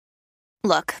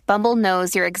Look, Bumble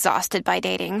knows you're exhausted by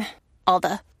dating. All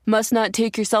the must not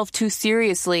take yourself too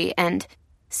seriously and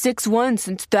 6'1"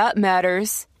 since that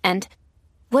matters. And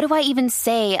what do I even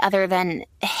say other than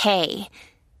hey?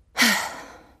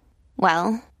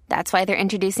 Well, that's why they're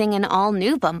introducing an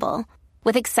all-new Bumble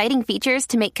with exciting features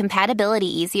to make compatibility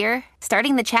easier,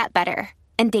 starting the chat better,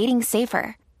 and dating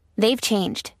safer. They've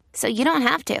changed, so you don't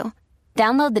have to.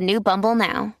 Download the new Bumble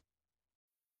now.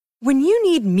 When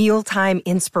you need mealtime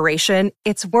inspiration,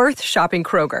 it's worth shopping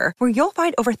Kroger, where you'll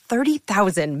find over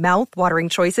 30,000 mouth-watering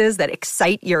choices that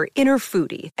excite your inner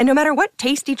foodie. And no matter what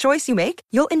tasty choice you make,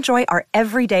 you'll enjoy our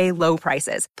everyday low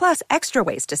prices, plus extra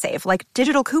ways to save, like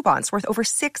digital coupons worth over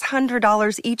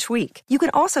 $600 each week. You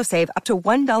can also save up to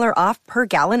 $1 off per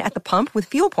gallon at the pump with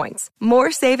fuel points.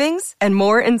 More savings and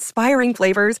more inspiring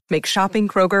flavors make shopping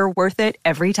Kroger worth it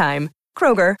every time.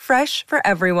 Kroger, fresh for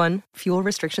everyone. Fuel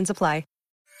restrictions apply.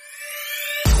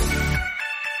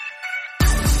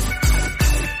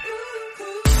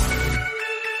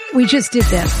 We just did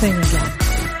that thing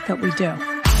again that we do.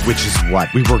 Which is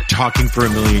what? We were talking for a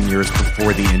million years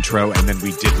before the intro, and then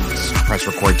we didn't press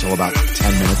record till about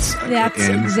 10 minutes That's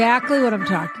in. exactly what I'm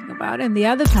talking about. And the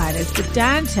other part is that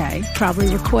Dante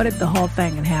probably recorded the whole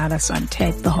thing and had us on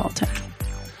tape the whole time.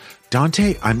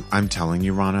 Dante, I'm telling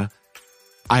you, Rana,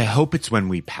 I hope it's when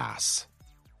we pass.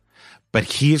 But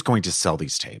he is going to sell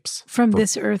these tapes. From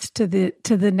this earth to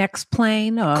the next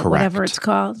plane or Correct. whatever it's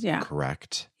called. Yeah.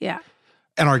 Correct. Yeah.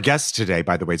 And our guest today,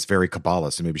 by the way, is very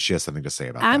Kabbalah, so maybe she has something to say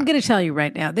about that. I'm going to tell you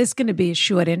right now, this is going to be a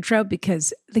short intro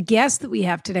because the guest that we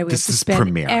have today, we have to spend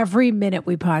premiere. every minute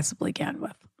we possibly can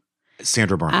with.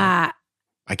 Sandra Bernhard.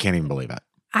 I can't even believe it.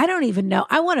 I don't even know.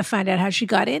 I want to find out how she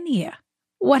got in here.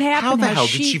 What happened? How the hell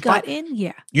did she got in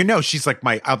here? You know, she's like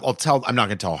I'll tell, I'm not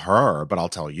going to tell her, but I'll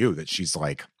tell you that she's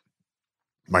like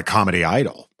my comedy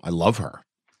idol. I love her.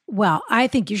 Well, I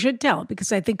think you should tell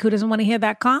because I think who doesn't want to hear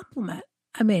that compliment?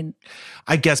 I mean,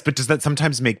 I guess, but does that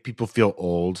sometimes make people feel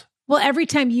old? Well, every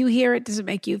time you hear it, does it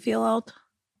make you feel old?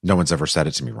 No one's ever said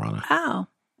it to me, Rana. Oh.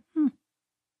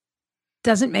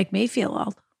 Doesn't make me feel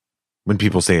old. When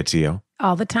people say it to you?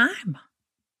 All the time.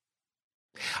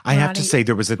 I have to say,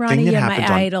 there was a thing that happened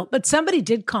my idol. But somebody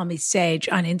did call me Sage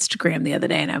on Instagram the other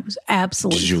day, and I was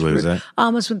absolutely Did you lose it?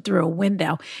 Almost went through a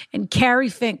window. And Carrie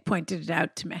Fink pointed it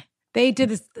out to me. They did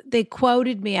this, they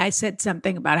quoted me. I said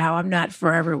something about how I'm not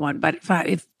for everyone, but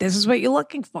if this is what you're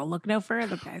looking for, look no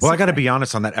further. Basically. Well, I got to be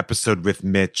honest, on that episode with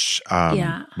Mitch,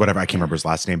 whatever, I can't remember his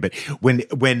last name, but when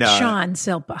Sean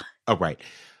Silpa. Oh, right.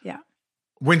 Yeah.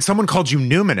 When someone called you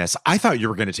numinous, I thought you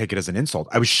were going to take it as an insult.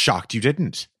 I was shocked you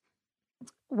didn't.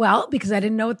 Well, because I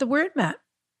didn't know what the word meant.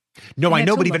 No, I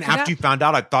know, but even after you found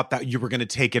out, I thought that you were going to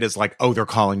take it as like, oh, they're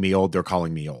calling me old. They're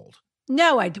calling me old.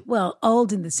 No, well,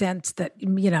 old in the sense that,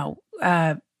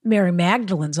 Mary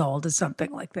Magdalene's old or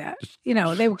something like that.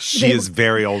 She is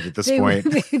very old at this point.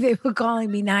 They were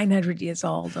calling me 900 years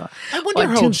old. I wonder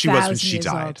how old she was when she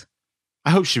died. Old. I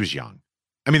hope she was young.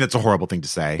 I mean, that's a horrible thing to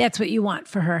say. That's what you want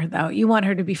for her, though. You want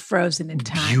her to be frozen in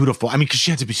time. Beautiful. I mean, because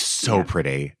she had to be so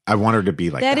pretty. I want her to be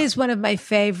like that. That is one of my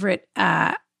favorite.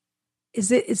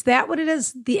 Is that what it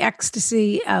is? The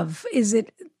ecstasy of, is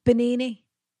it Benini?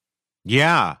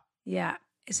 Yeah. Yeah.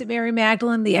 Is it Mary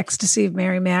Magdalene? The ecstasy of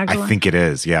Mary Magdalene? I think it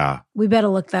is, yeah. We better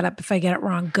look that up. If I get it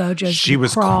wrong, Gojo's She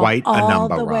was quite a number,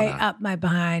 all the way Rana. up my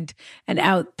behind and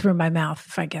out through my mouth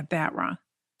if I get that wrong.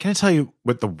 Can I tell you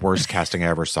what the worst casting I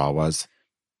ever saw was?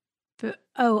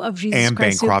 Of Jesus Anne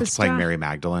Christ Bancroft Superstar? playing Mary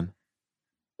Magdalene.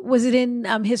 Was it in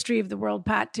History of the World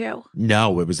Part 2?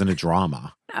 No, it was in a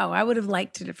drama. Oh, I would have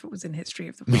liked it if it was in History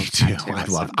of the World Me too. Part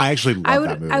 2. I actually love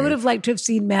that movie. I would have liked to have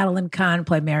seen Madeline Kahn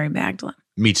play Mary Magdalene.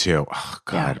 Me too. Oh,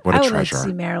 God, Yeah. what a I would treasure. like to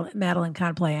see Madeline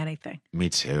Kahn play anything. Me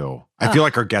too. I feel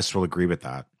like our guests will agree with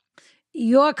that.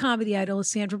 Your comedy idol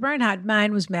is Sandra Bernhard.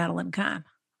 Mine was Madeline Kahn.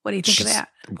 What do you think of that?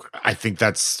 I think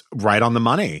that's right on the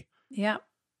money. Yeah.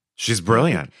 She's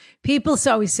brilliant. People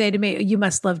always say to me, you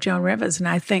must love Joan Rivers. And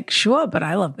I think, sure, but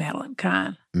I love Madeline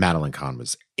Kahn. Madeline Kahn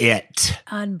was it.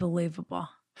 Unbelievable.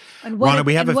 And Rana,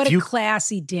 we have a few... a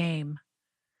classy dame.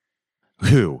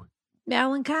 Who?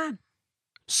 Madeline Kahn.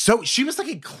 So she was like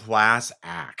a class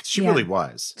act. She really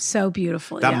was. So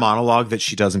beautiful. That monologue that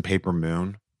she does in Paper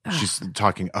Moon. She's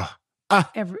talking,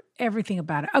 everything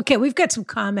about it. Okay, we've got some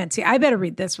comments here. I better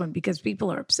read this one because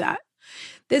people are upset.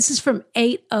 This is from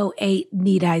 808.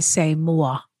 Need I say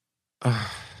more?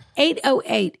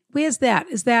 808. Where's that?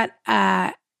 Is that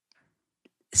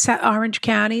Orange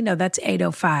County? No, that's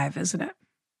 805, isn't it?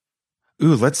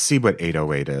 Ooh, let's see what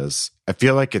 808 is. I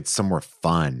feel like it's somewhere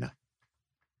fun.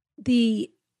 The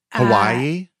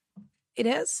Hawaii? It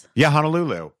is? Yeah,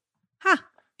 Honolulu.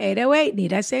 808.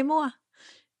 Need I say more?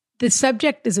 The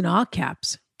subject is in all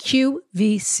caps.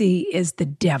 QVC is the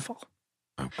devil.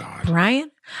 Oh, God.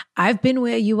 Brian, I've been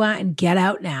where you are and get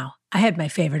out now. I had my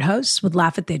favorite hosts, would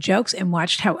laugh at their jokes, and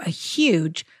watched how a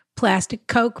huge plastic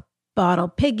Coke bottle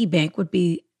piggy bank would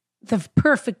be the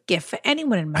perfect gift for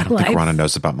anyone in my I don't life. think Rana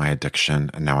knows about my addiction,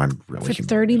 and now I'm really For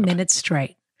 30 minutes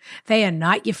straight. They are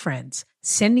not your friends.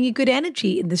 Sending you good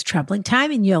energy in this troubling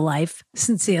time in your life.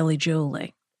 Sincerely,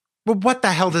 Julie. Well, what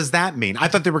the hell does that mean? I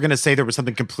thought they were going to say there was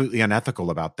something completely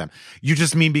unethical about them. You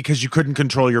just mean because you couldn't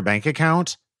control your bank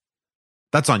account?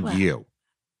 That's on you,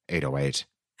 808.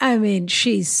 I mean,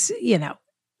 she's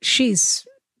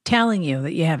telling you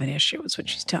that you have an issue is what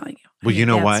she's telling you. Well, you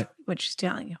know what? What she's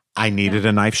telling you. I needed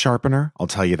a knife sharpener. I'll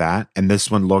tell you that. And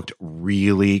this one looked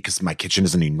really, because my kitchen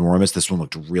isn't enormous. This one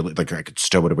looked really like I could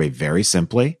stow it away very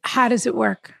simply. How does it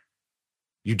work?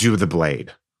 You do the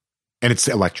blade and it's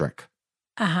electric.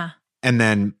 Uh-huh. And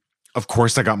then, of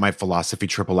course, I got my Philosophy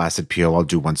triple acid peel I'll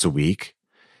do once a week.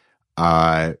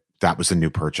 That was a new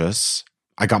purchase.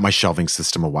 I got my shelving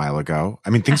system a while ago.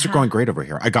 I mean, things are going great over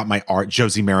here. I got my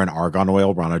Josie Marin argan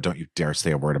oil. Rana, don't you dare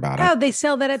say a word about it. Oh, they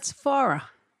sell that at Sephora.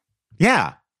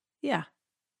 Yeah. Yeah.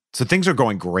 So things are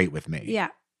going great with me. Yeah.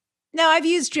 No, I've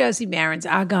used Josie Marin's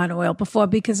argan oil before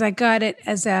because I got it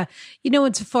as a,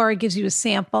 when Sephora gives you a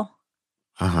sample.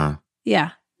 Uh-huh.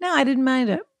 Yeah. No, I didn't mind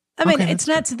it. I mean, it's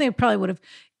not something I probably would have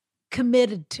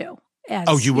committed to.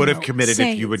 As, you would have committed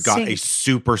if you had got a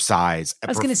super size for $48. I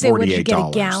was going to say, would you get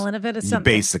a gallon of it or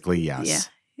something? Basically, yes.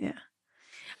 Yeah.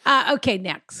 Okay,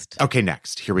 next.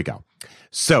 Here we go.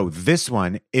 So this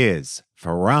one is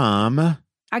from...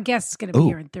 I guess it's going to be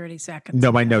here in 30 seconds.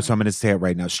 No, I know, so I'm going to say it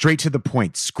right now. Straight to the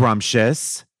point,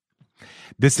 scrumptious.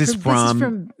 This is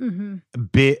from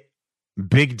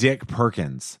Big Dick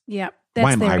Perkins. Yep,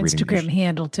 that's their Instagram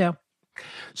handle too.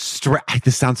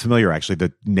 This sounds familiar, actually.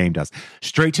 The name does.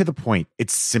 Straight to the point.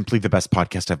 It's simply the best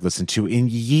podcast I've listened to in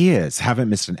years. Haven't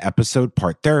missed an episode,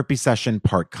 part therapy session,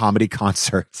 part comedy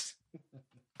concerts.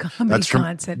 That's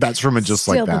from and just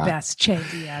like that. Still the best, Che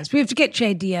Diaz. We have to get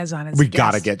Che Diaz on. We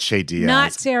got to get Che Diaz.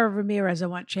 Not Sarah Ramirez. I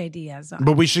want Che Diaz on.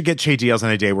 But we should get Che Diaz on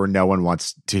a day where no one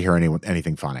wants to hear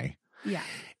anything funny. Yeah.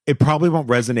 It probably won't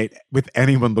resonate with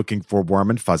anyone looking for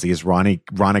warm and fuzzy, as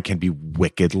Rana can be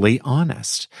wickedly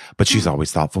honest. But she's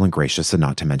always thoughtful and gracious, and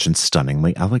not to mention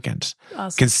stunningly elegant.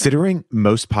 Also Considering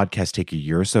most podcasts take a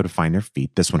year or so to find their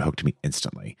feet, this one hooked me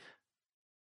instantly.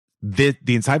 The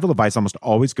insightful advice almost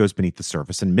always goes beneath the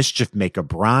surface, and mischief maker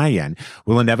Brian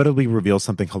will inevitably reveal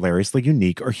something hilariously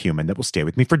unique or human that will stay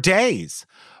with me for days.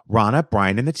 Rana,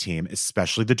 Brian, and the team,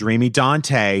 especially the dreamy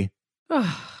Dante,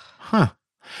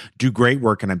 do great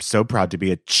work, and I'm so proud to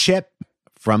be a chip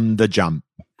from the jump.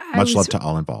 Much love to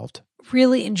all involved.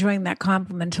 Really enjoying that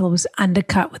compliment until it was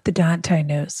undercut with the Dante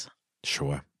news.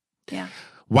 Sure. Yeah.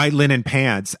 White linen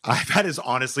pants. That is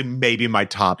honestly maybe my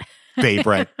top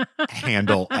favorite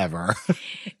handle ever.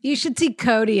 You should see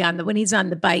Cody when he's on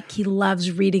the bike. He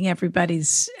loves reading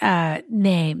everybody's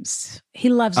names. He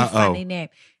loves a funny name.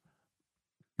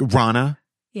 Rana?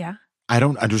 Yeah. I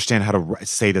don't understand how to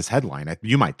say this headline.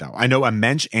 You might, though. I know a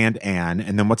Mensch and Anne,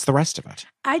 and then what's the rest of it?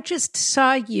 I just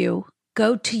saw you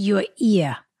go to your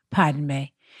ear, pardon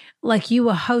me, like you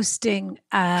were hosting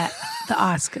the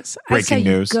Oscars. Breaking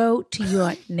news. You go to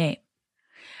your name.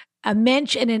 A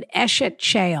Mensch and an Eshet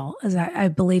Chayil, is I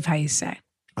believe how you say.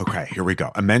 Okay, here we go.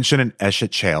 A Mensch and an Eshet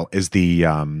Chayil is the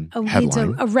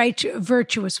headline. A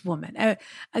virtuous woman,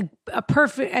 a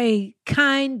perfect, a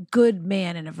kind, good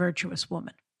man, and a virtuous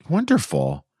woman.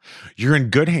 Wonderful. You're in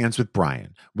good hands with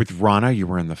Brian. With Rana, you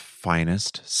were in the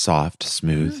finest, soft,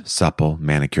 smooth, supple,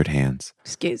 manicured hands.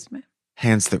 Excuse me.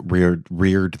 Hands that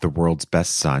reared the world's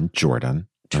best son, Jordan.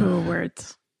 True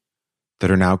words. That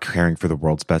are now caring for the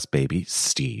world's best baby,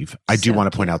 Steve. I do want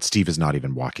to point out Steve is not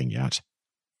even walking yet.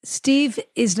 Steve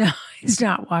is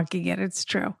not walking yet. It's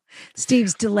true.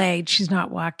 Steve's delayed. She's not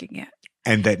walking yet.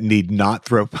 And that need not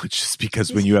throw punches,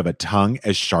 because when you have a tongue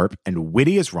as sharp and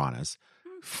witty as Rana's,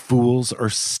 fools are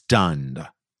stunned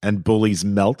and bullies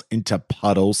melt into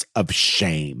puddles of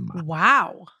shame.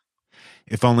 Wow.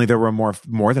 If only there were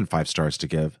more than 5 stars to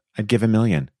give, I'd give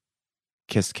 1,000,000.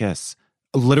 Kiss, kiss.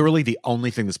 Literally the only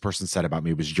thing this person said about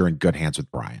me was you're in good hands with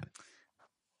Brian.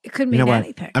 It could mean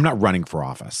anything. I'm not running for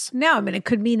office. No, I mean, it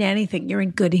could mean anything. You're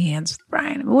in good hands with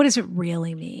Brian. I mean, what does it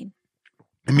really mean?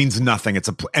 It means nothing. It's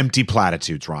empty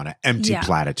platitudes, Rana. Empty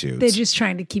platitudes. They're just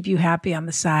trying to keep you happy on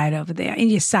the side over there in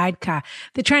your sidecar.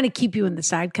 They're trying to keep you in the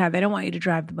sidecar. They don't want you to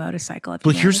drive the motorcycle.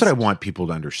 But here's what I want people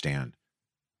to understand.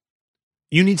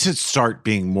 You need to start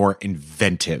being more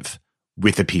inventive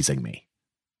with appeasing me.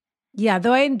 Yeah,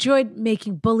 though I enjoyed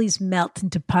making bullies melt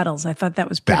into puddles. I thought that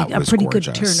was a pretty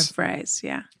gorgeous. good turn of phrase.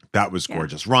 Yeah. That was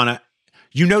gorgeous. Rana,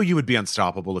 you know you would be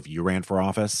unstoppable if you ran for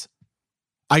office.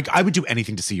 I would do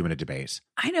anything to see you in a debate.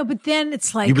 I know, but then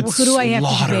it's like, well, who do I have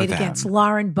to debate against?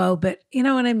 Lauren Boebert. You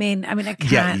know what I mean? I mean, I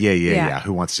can't. Yeah.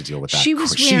 Who wants to deal with that? She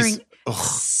was wearing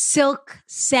silk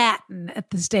satin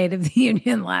at the State of the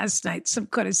Union last night. Some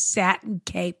kind of satin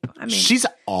cape. I mean, she's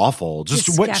awful. Just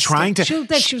disgusting. Trying to. She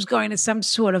looked like she was going to some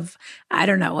sort of, I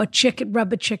don't know,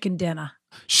 rubber chicken dinner.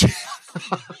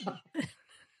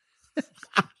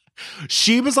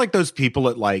 She was like those people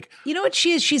at like. You know what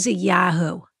she is? She's a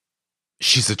Yahoo.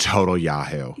 She's a total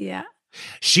Yahoo. Yeah.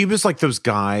 She was like those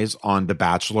guys on The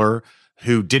Bachelor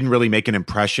who didn't really make an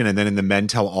impression, and then in the Men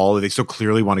Tell All, they so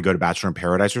clearly want to go to Bachelor in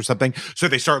Paradise or something, so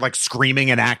they start like screaming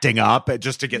and acting up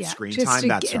just to get screen time.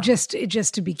 That's her.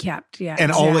 Just to be kept. Yeah.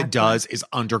 And all it does is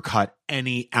undercut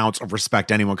any ounce of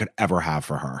respect anyone could ever have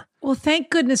for her. Well,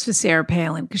 thank goodness for Sarah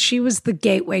Palin, because she was the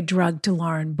gateway drug to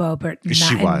Lauren Boebert.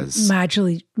 She was.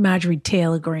 Marjorie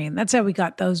Taylor Greene. That's how we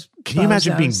got those. Can you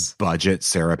imagine being budget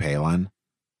Sarah Palin?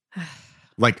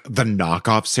 Like the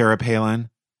knockoff Sarah Palin?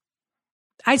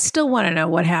 I still want to know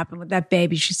what happened with that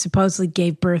baby. She supposedly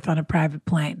gave birth on a private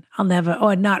plane.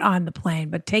 Not on the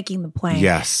plane, but taking the plane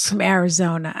from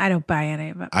Arizona. I don't buy any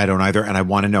of it. I don't either. And I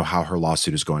want to know how her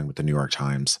lawsuit is going with the New York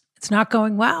Times. It's not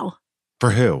going well.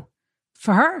 For who?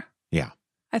 For her. Yeah.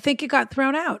 I think it got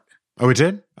thrown out. Oh, it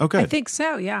did? Oh, good. I think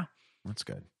so, yeah. That's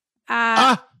good.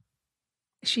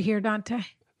 Is she here, Dante?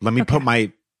 Let me put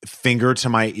my finger to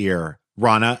my ear.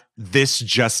 Rana, this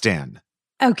just in.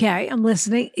 Okay, I'm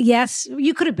listening. Yes,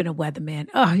 you could have been a weatherman.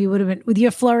 Oh, you would have been with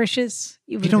your flourishes.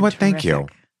 You know what? Terrific. Thank you.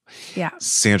 Yeah,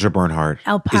 Sandra Bernhard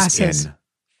is in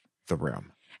the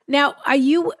room. Now, are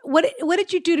you? What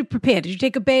did you do to prepare? Did you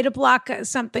take a beta block or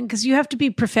something? Because you have to be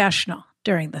professional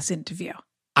during this interview.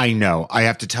 I know. I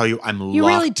have to tell you, You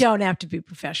really don't have to be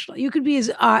professional. You could be as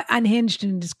unhinged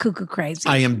and as cuckoo crazy.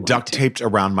 I am duct taped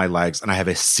around my legs, and I have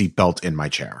a seatbelt in my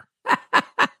chair.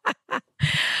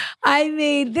 I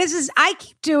mean, I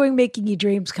keep making your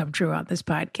dreams come true on this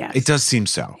podcast. It does seem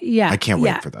so. Yeah. I can't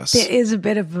wait for this. There is a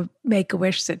bit of a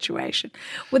Make-A-Wish situation.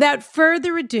 Without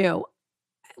further ado,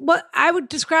 what I would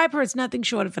describe her as nothing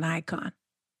short of an icon.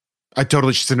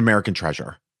 She's an American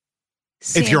treasure.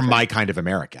 Sandra. If you're my kind of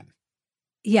American.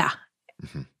 Yeah.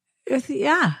 Mm-hmm.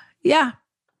 Yeah.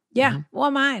 Mm-hmm.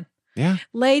 Well, mine. Yeah.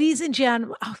 Ladies and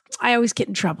gentlemen, I always get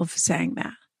in trouble for saying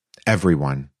that.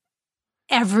 Everyone.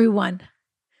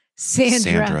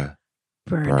 Sandra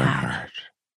Bernhard.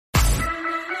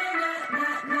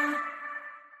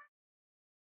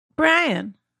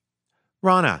 Brian.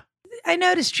 Rana. I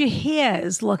noticed your hair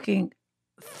is looking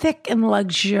thick and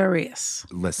luxurious.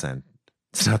 Listen,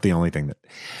 it's not the only thing that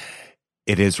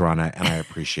it is, Rana, and I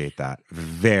appreciate that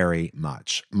very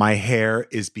much. My hair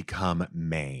is become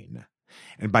mane.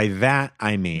 And by that,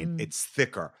 I mean it's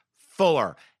thicker,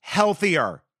 fuller,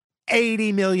 healthier.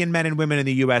 80 million men and women in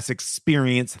the U.S.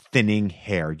 experience thinning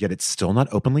hair, yet it's still not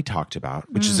openly talked about,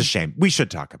 which is a shame. We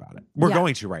should talk about it. We're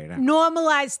going to right now.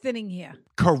 Normalize thinning hair.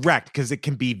 Correct, because it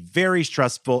can be very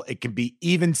stressful. It can be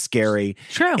even scary.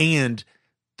 True. And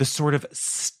the sort of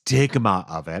stigma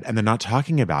of it, and they're not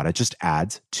talking about it, just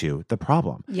adds to the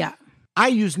problem. Yeah. I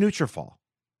use Nutrafol.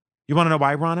 You want to know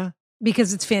why, Rana?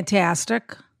 Because it's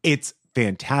fantastic. It's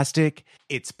fantastic.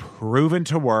 It's proven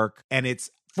to work, and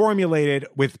it's formulated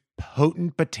with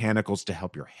potent botanicals to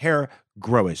help your hair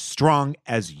grow as strong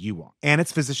as you are. And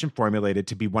it's physician formulated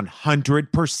to be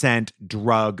 100%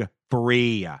 drug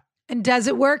free. And does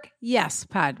it work? Yes,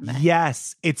 Padme.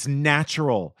 Yes, it's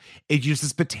natural. It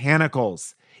uses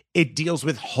botanicals. It deals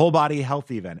with whole body health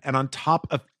even. And on top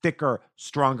of thicker,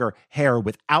 stronger hair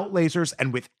without lasers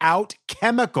and without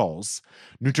chemicals,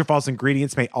 Nutrafol's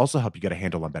ingredients may also help you get a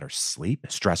handle on better sleep,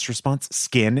 stress response,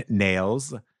 skin,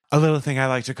 nails. A little thing I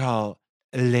like to call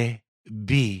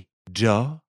libido.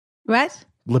 What?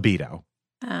 Libido.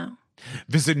 Oh.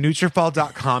 Visit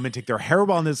Nutrafol.com and take their hair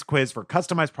wellness quiz for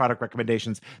customized product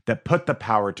recommendations that put the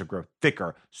power to grow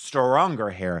thicker, stronger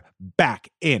hair back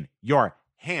in your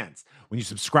hands. When you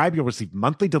subscribe, you'll receive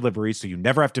monthly deliveries so you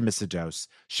never have to miss a dose.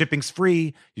 Shipping's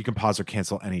free. You can pause or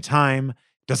cancel anytime.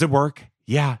 Does it work?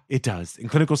 Yeah, it does. In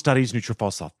clinical studies,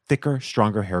 Nutrafol saw thicker,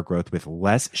 stronger hair growth with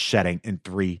less shedding in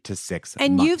 3 to 6 months.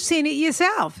 And you've seen it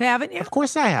yourself, haven't you? Of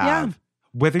course I have. Yeah.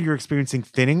 Whether you're experiencing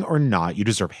thinning or not, you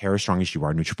deserve hair as strong as you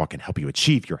are. Nutrafol can help you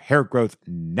achieve your hair growth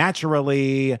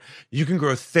naturally. You can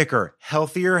grow thicker,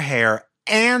 healthier hair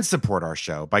and support our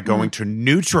show by going to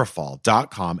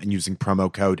Nutrafol.com and using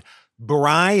promo code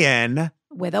Brian.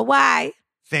 With a Y.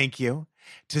 Thank you.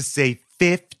 To save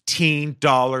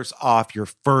 $15 off your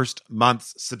first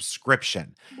month's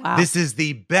subscription. Wow. This is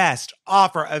the best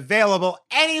offer available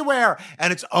anywhere,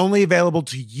 and it's only available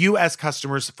to U.S.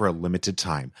 customers for a limited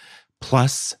time.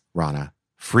 Plus, Rana,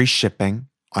 free shipping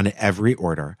on every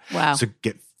order. Wow. So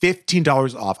get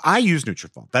 $15 off. I use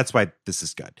Nutrafol. That's why this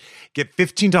is good. Get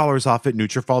 $15 off at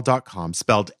Nutrafol.com,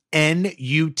 spelled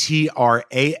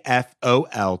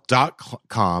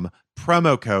Nutrafol.com,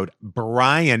 promo code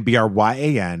Bryan,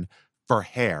 Bryan, for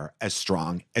hair as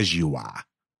strong as you are.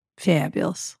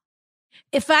 Fabulous.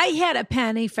 If I had a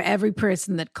penny for every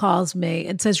person that calls me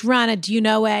and says, Rana, do you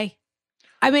know a?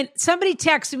 I mean, somebody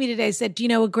texted me today, said, do you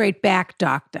know a great back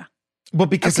doctor? Well,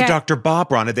 because of Dr.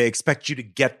 Bob, Rana, they expect you to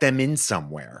get them in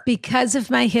somewhere. Because of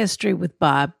my history with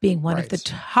Bob being one of the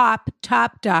top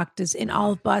doctors in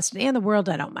all of Boston and the world,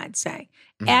 I don't mind saying,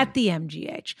 at the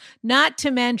MGH. Not to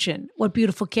mention what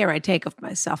beautiful care I take of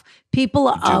myself. People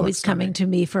are always coming to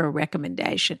me for a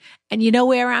recommendation. And you know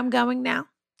where I'm going now?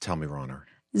 Tell me, Rana.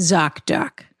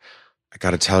 ZocDoc. I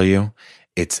got to tell you,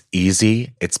 it's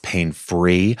easy. It's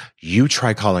pain-free. You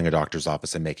try calling a doctor's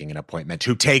office and making an appointment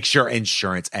who takes your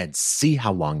insurance and see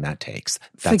how long that takes.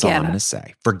 That's all I'm going to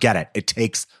say. Forget it. It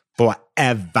takes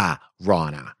forever,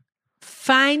 Rana.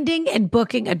 Finding and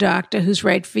booking a doctor who's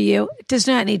right for you does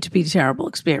not need to be a terrible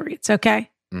experience, okay?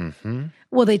 Mm-hmm.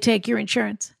 Will they take your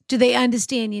insurance? Do they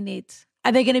understand your needs?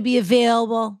 Are they going to be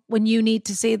available when you need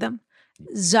to see them?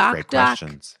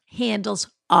 ZocDoc handles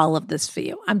all of this for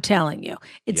you. I'm telling you.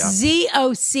 It's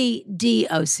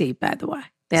ZocDoc, by the way.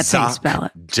 That's how you spell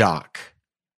it. ZocDoc.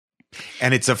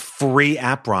 And it's a free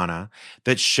app, Rana,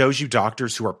 that shows you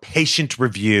doctors who are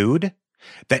patient-reviewed,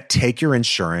 that take your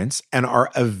insurance and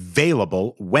are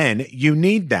available when you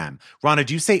need them. Rana,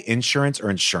 do you say insurance or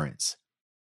insurance?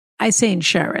 I say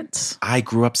insurance. I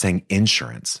grew up saying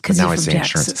insurance, but now I say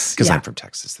insurance because I'm from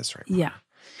Texas. That's right. Yeah.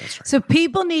 That's right. So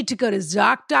people need to go to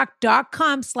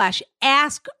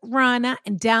ZocDoc.com/AskRana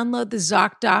and download the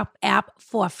ZocDoc app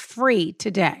for free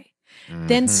today. Mm-hmm.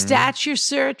 Then start your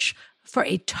search for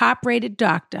a top-rated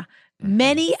doctor.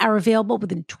 Many are available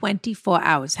within 24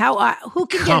 hours. Who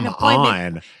can get an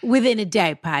appointment within a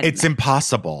day, It's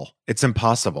impossible. It's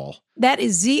impossible. That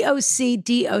is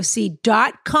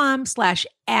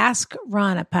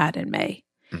ZocDoc.com/AskRana, pardon me.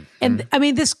 Mm-hmm. And I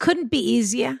mean, this couldn't be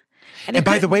easier. And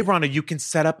by the way, Rana, you can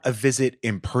set up a visit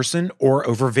in person or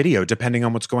over video, depending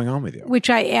on what's going on with you. Which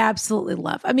I absolutely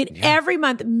love. I mean, every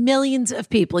month, millions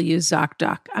of people use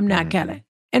ZocDoc. I'm not kidding.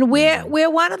 And we're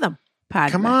one of them.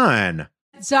 Come on.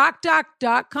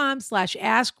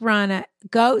 ZocDoc.com/AskRana.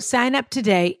 Go sign up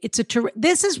today.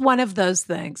 This is one of those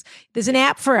things. There's an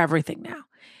app for everything now.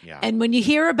 Yeah. And when you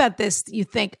hear about this, you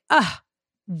think,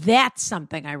 that's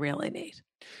something I really need.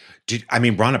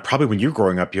 Rana, probably when you were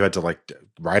growing up, you had to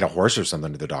ride a horse or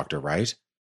something to the doctor, right?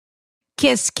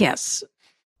 Kiss, kiss.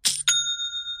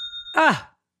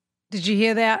 Did you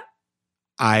hear that?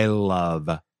 I love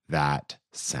that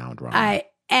sound, Rana. I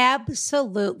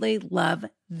absolutely love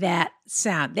that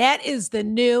sound. That is the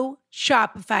new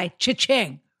Shopify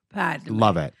cha-ching.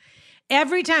 Love it.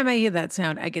 Every time I hear that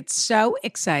sound, I get so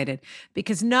excited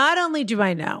because not only do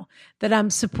I know that I'm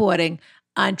supporting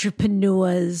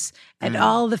entrepreneurs and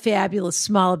all the fabulous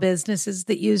small businesses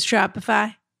that use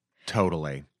Shopify.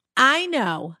 Totally. I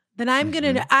know that I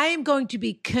am going to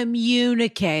be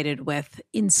communicated with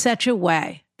in such a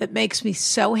way that makes me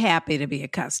so happy to be a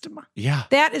customer. Yeah.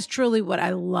 That is truly what I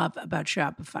love about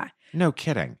Shopify. No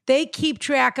kidding. They keep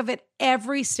track of it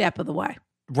every step of the way.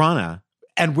 Rana,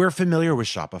 and we're familiar with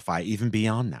Shopify even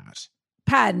beyond that.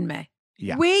 Pardon me.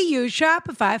 Yeah. We use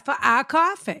Shopify for our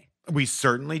coffee. We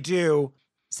certainly do.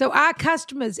 So our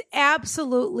customers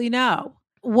absolutely know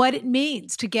what it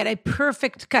means to get a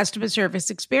perfect customer service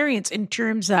experience in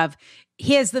terms of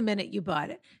here's the minute you bought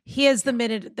it. Here's the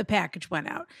minute the package went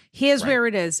out. Here's where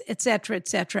it is, et cetera, et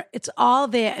cetera. It's all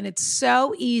there and it's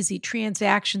so easy.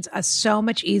 Transactions are so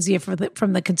much easier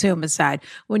from the consumer side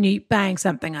when you're buying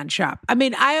something on Shop. I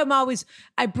mean, I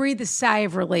breathe a sigh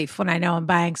of relief when I know I'm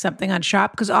buying something on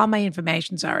Shop because all my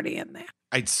information's already in there.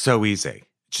 It's so easy.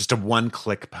 Just a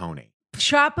one-click pony.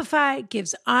 Shopify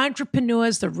gives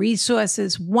entrepreneurs the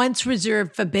resources once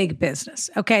reserved for big business.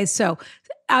 Okay, so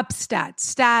upstarts,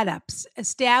 startups,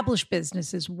 established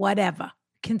businesses, whatever,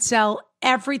 can sell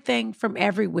everything from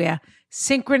everywhere,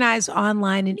 synchronize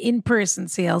online and in-person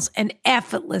sales, and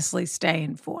effortlessly stay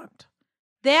informed.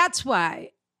 That's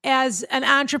why, as an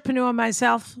entrepreneur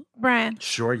myself, Brian.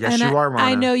 Sure, yes, you are, Rana.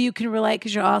 I know you can relate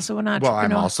because you're also an entrepreneur. Well,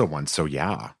 I'm also one, so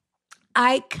yeah.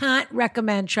 I can't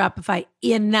recommend Shopify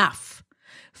enough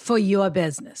for your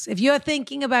business. If you're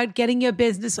thinking about getting your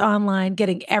business online,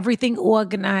 getting everything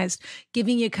organized,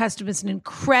 giving your customers an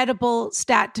incredible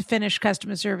start to finish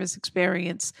customer service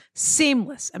experience,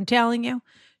 seamless, I'm telling you,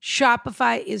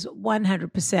 Shopify is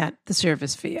 100% the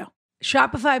service for you.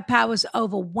 Shopify powers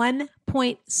over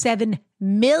 1.7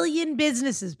 million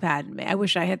businesses, pardon me. I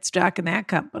wish I had stock in that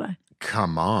company.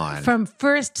 Come on. From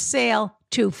first sale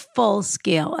to full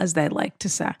scale, as they like to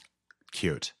say.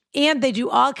 Cute. And they do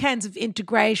all kinds of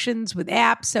integrations with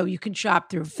apps, so you can shop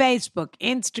through Facebook,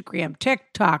 Instagram,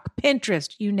 TikTok,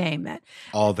 Pinterest, you name it.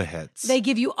 All the hits. They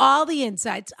give you all the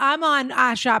insights. I'm on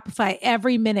Shopify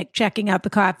every minute checking out the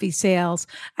coffee sales.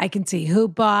 I can see who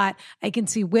bought. I can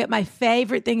see where. My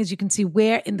favorite thing is you can see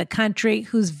where in the country,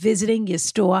 who's visiting your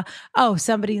store. Oh,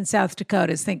 somebody in South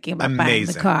Dakota is thinking about buying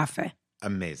the coffee.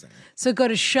 Amazing. So go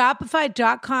to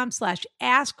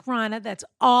shopify.com/AskRana. That's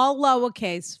all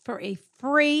lowercase for a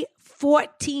free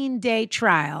 14-day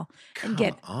trial and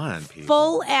get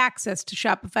full access to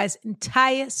Shopify's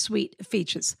entire suite of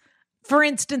features. For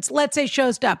instance, let's say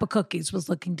Showstopper Cookies was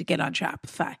looking to get on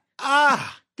Shopify.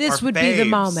 This would be the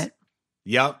moment.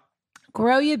 Yep.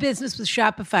 Grow your business with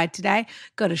Shopify today.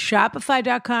 Go to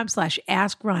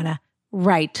shopify.com/AskRana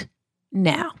right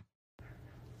now.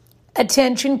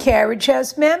 Attention Carriage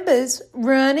House members,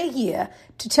 Rana here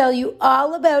to tell you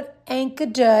all about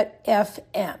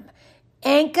Anchor.fm.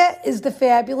 Anchor is the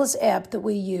fabulous app that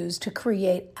we use to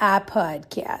create our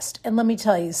podcast. And let me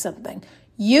tell you something.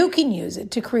 You can use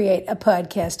it to create a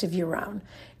podcast of your own.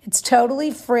 It's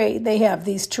totally free. They have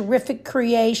these terrific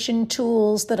creation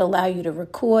tools that allow you to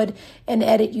record and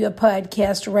edit your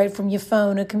podcast right from your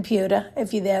phone or computer,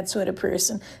 if you're that sort of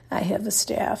person. I have a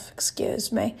staff,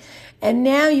 excuse me. And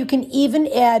now you can even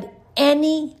add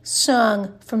any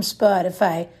song from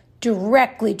Spotify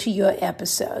directly to your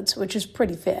episodes, which is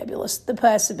pretty fabulous. The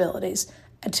possibilities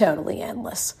are totally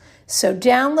endless. So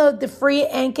download the free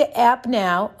Anchor app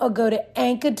now or go to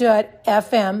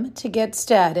anchor.fm to get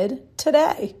started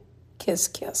today. Kiss,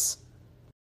 kiss.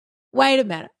 Wait a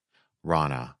minute.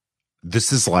 Rana,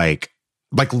 this is like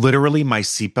literally my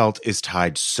seatbelt is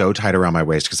tied so tight around my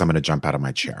waist because I'm going to jump out of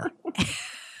my chair.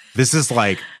 This is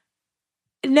like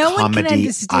no one can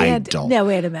understand. Idol. No,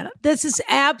 wait a minute. This is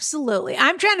absolutely.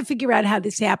 I'm trying to figure out how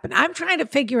this happened. I'm trying to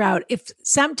figure out if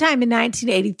sometime in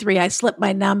 1983 I slipped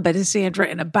my number to Sandra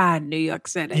in a bar in New York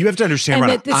City. You have to understand, and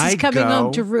Rana, that this is coming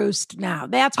home to roost now.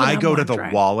 That's what I I'm go to wondering.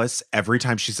 the Wallace every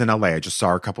time she's in LA. I just saw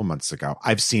her a couple months ago.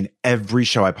 I've seen every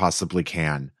show I possibly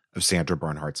can of Sandra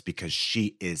Bernhard's because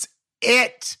she is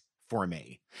it for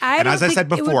me. And as I said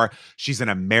before, she's an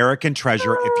American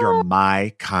treasure if you're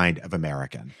my kind of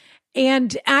American.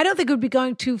 And I don't think it would be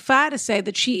going too far to say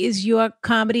that she is your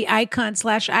comedy icon /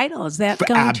 idol. Is that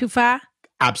going too far?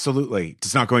 Absolutely.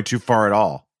 It's not going too far at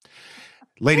all.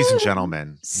 Ladies and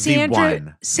gentlemen,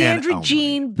 Sandra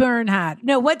Jean Bernhard.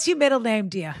 No, what's your middle name,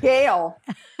 dear? Gail.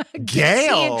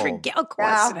 Sandra Gail, of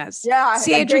course it is. Yeah,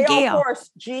 Sandra Gail. Of course,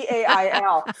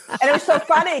 Gail. And it was so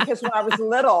funny because when I was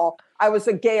little, I was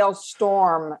a Gail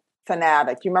Storm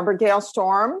fanatic. You remember Gail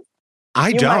Storm?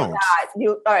 I don't.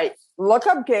 All right, look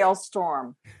up Gail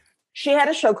Storm. She had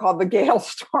a show called The Gail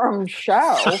Storm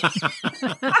Show.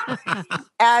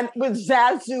 And with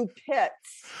Zazu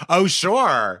Pitts. Oh,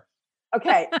 sure.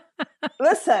 Okay,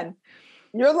 listen,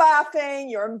 you're laughing,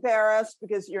 you're embarrassed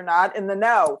because you're not in the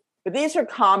know. But these are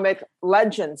comic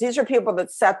legends. These are people that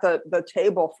set the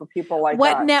table for people like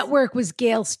What us. network was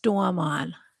Gail Storm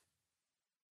on?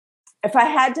 If I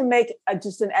had to make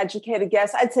just an educated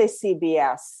guess, I'd say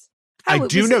CBS. I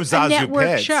do know Zazu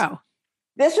Pitts. Show.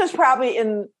 This show was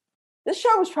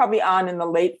probably on in the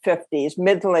late 50s,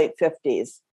 mid to late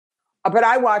 50s. But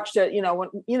I watched it,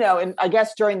 and I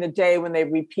guess during the day when they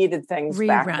repeated things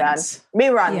back then.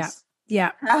 Reruns.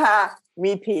 Yeah.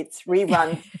 Repeats,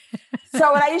 reruns.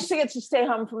 So when I used to get to stay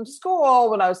home from school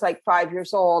when I was like 5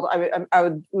 years old, I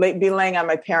would be laying on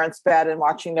my parents' bed and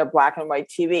watching their black and white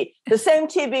TV. The same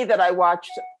TV that I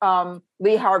watched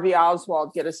Lee Harvey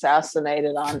Oswald get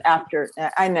assassinated on after.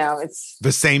 I know. It's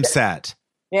the same set.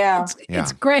 Yeah.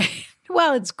 It's great.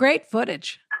 Well, it's great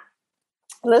footage.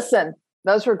 Listen,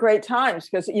 those were great times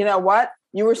because you know what?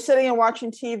 You were sitting and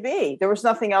watching TV. There was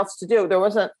nothing else to do. There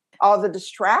wasn't all the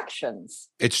distractions.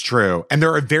 It's true. And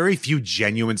there are very few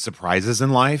genuine surprises in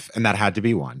life, and that had to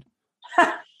be one.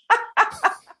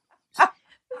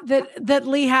 that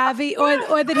Lee Harvey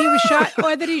or that he was shot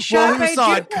by who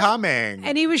saw it coming.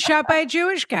 And he was shot by a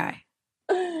Jewish guy.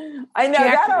 I know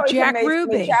that always Jack amazed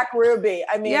Ruby. me. Jack Ruby.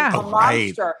 I mean, a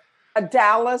monster. a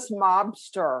Dallas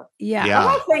mobster. Yeah. The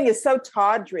whole thing is so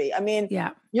tawdry. I mean,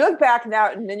 you look back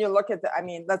now and then you look at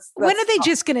that's when are they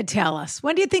just going to tell us?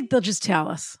 When do you think they'll just tell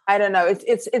us? I don't know.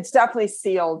 It's definitely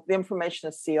sealed. The information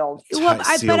is sealed. Well,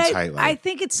 I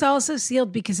think it's also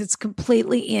sealed because it's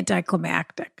completely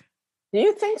anticlimactic. Do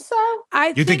you think so?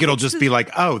 You think it'll just be like,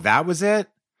 oh, that was it?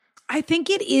 I think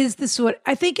it is the sort.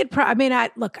 I think it.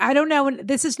 I don't know.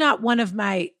 This is not one of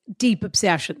my deep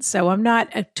obsessions, so I'm not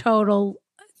a total,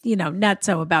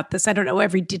 nutso about this. I don't know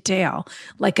every detail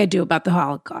like I do about the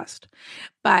Holocaust,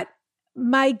 but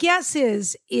my guess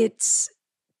is it's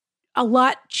a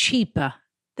lot cheaper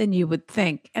than you would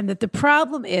think, and that the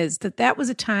problem is that was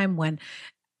a time when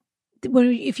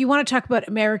if you want to talk about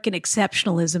American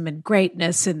exceptionalism and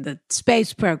greatness and the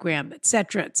space program, et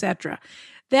cetera,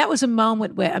 that was a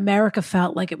moment where America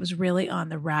felt like it was really on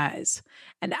the rise.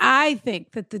 And I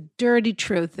think that the dirty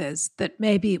truth is that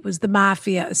maybe it was the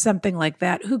mafia or something like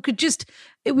that who could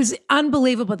it was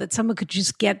unbelievable that someone could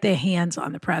just get their hands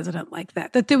on the president like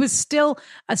that there was still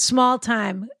a small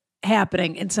time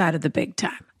happening inside of the big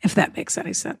time, if that makes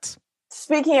any sense.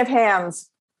 Speaking of hands,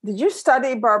 did you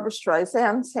study Barbra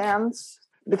Streisand's hands?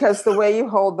 Because the way you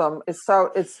hold them is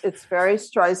it's very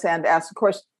Streisand-esque. Of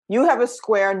course, you have a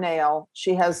square nail.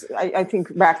 She has, I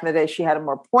think back in the day, she had a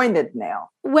more pointed nail.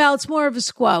 Well, it's more of a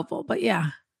squoval, but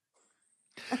yeah.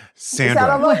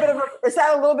 Sandra. Is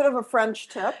that a little bit of a French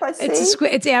tip, I see?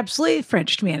 It's absolutely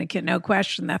French to mannequin, no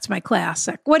question. That's my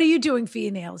classic. What are you doing for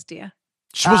your nails, dear?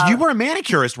 You were a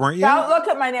manicurist, weren't you? Don't look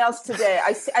at my nails today.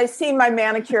 I see my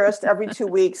manicurist every 2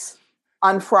 weeks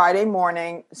on Friday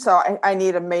morning, so I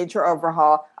need a major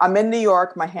overhaul. I'm in New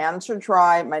York. My hands are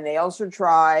dry. My nails are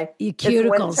dry. Your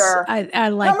cuticles. I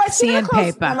like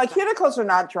sandpaper. My cuticles are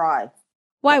not dry.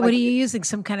 Why? What are you using?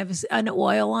 Some kind of an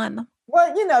oil on them?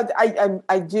 Well,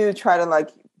 I do try to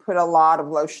put a lot of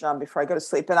lotion on before I go to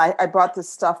sleep. And I bought this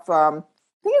stuff. I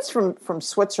think it's from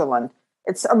Switzerland.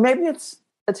 Maybe it's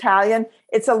Italian.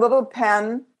 It's a little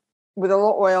pen with a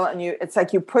little oil, and it's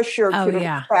like you push your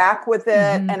cuticles back with it,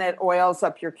 and it oils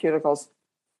up your cuticles.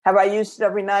 Have I used it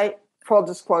every night? Full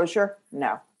disclosure,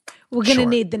 no. We're going to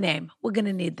need the name.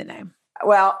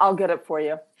 Well, I'll get it for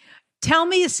you. Tell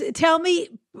me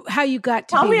how you got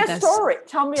to be with us.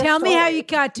 Tell me how you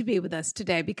got to be with us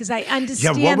today, because I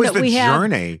understand what was the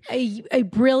journey? Have a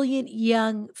brilliant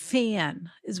young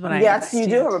fan, is what I Yes, understand.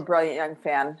 you do have a brilliant young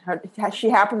fan. She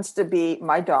happens to be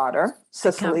my daughter,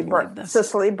 Cicely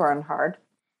Bernhard.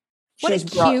 What She's a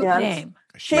cute brilliant. name.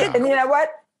 And you know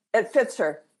what? It fits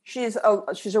her. She's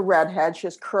a redhead. She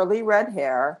has curly red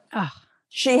hair. Oh.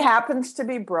 She happens to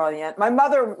be brilliant. My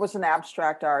mother was an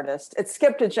abstract artist. It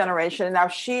skipped a generation, and now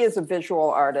she is a visual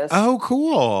artist. Oh,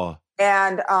 cool.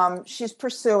 And she's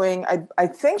pursuing, I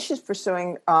think she's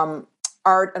pursuing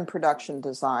art and production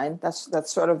design.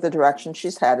 That's sort of the direction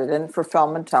she's headed in for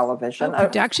film and television.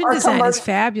 Production design is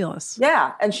fabulous.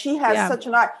 Yeah, and she has such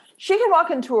an eye. She can walk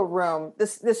into a room.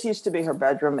 This used to be her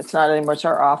bedroom. It's not anymore. It's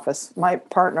our office. My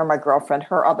partner, my girlfriend,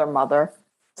 her other mother,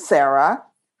 Sarah.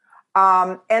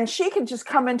 And she could just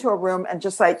come into a room and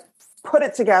just put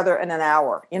it together in an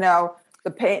hour.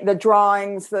 The paint, the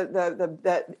drawings,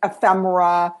 the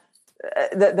ephemera,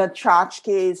 the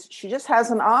tchotchkes. She just has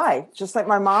an eye, just like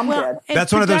my mom did.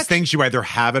 That's one of those things you either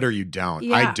have it or you don't.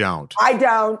 Yeah. I don't.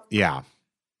 And Yeah.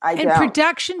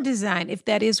 production design, if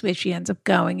that is where she ends up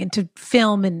going into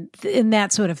film and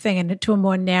that sort of thing, and into a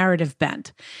more narrative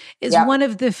bent, is one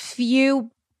of the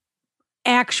few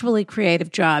actually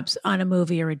creative jobs on a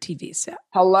movie or a TV set.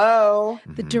 Hello.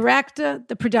 The director,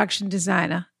 the production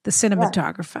designer, the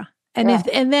cinematographer.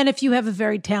 And then if you have a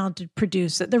very talented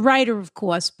producer, the writer, of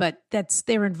course, but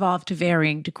they're involved to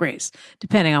varying degrees,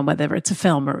 depending on whether it's a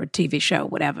film or a TV show,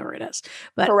 whatever it is.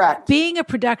 But correct. Being a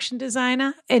production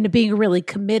designer and being a really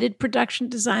committed production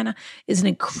designer is an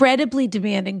incredibly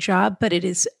demanding job, but it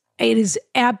is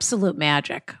absolute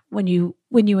magic when you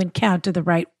encounter the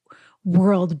right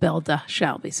world builder,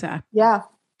 shall we say? Yeah.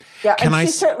 And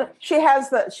she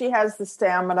has the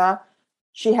stamina.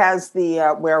 She has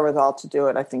the wherewithal to do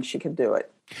it. I think she can do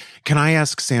it. Can I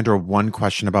ask Sandra one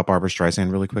question about Barbra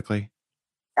Streisand really quickly?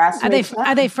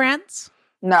 Are they friends?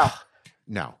 No.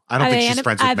 No, I don't think she's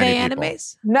friends with many people.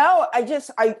 Enemies? No,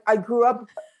 I grew up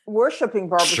worshiping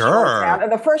Barbra Streisand,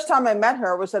 and the first time I met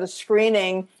her was at a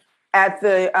screening at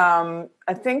the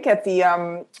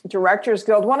Directors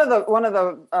Guild, one of the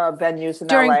venues in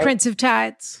during LA. Prince of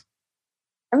Tides.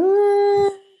 I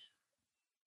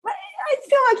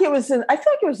feel like it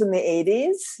was in the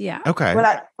 80s. Yeah. Okay. When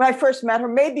I first met her,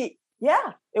 maybe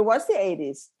it was the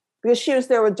 80s, because she was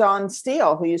there with Don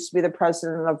Steele, who used to be the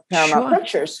president of Paramount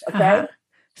Pictures. Okay.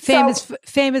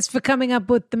 Famous for coming up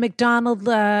with the McDonald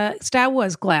Star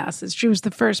Wars glasses. She was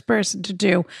the first person to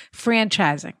do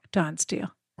franchising, Dawn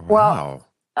Steele. Well,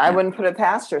 I wouldn't put it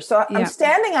past her. So I'm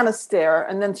standing on a stair,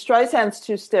 and then Streisand's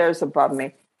 2 stairs above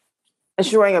me. And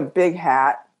she's wearing a big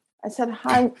hat. I said,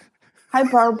 hi,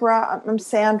 Barbara. I'm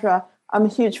Sandra. I'm a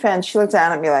huge fan. She looked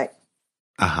down at me like,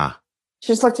 She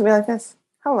just looked at me like this.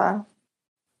 Hello.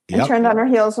 And turned on her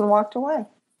heels and walked away.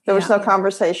 There was no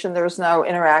conversation. There was no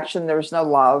interaction. There was no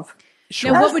love.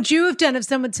 Sure. Now, what would you have done if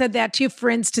someone said that to you? For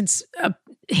instance, a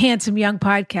handsome young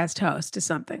podcast host or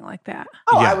something like that.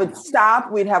 Oh, I would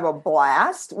stop. We'd have a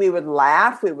blast. We would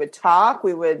laugh. We would talk.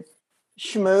 We would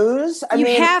schmooze.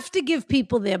 You have to give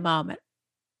people their moment.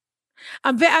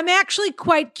 I'm actually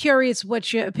quite curious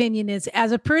what your opinion is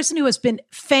as a person who has been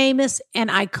famous and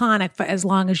iconic for as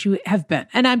long as you have been.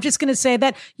 And I'm just going to say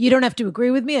that you don't have to agree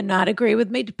with me or not agree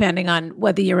with me, depending on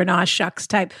whether you're an aw shucks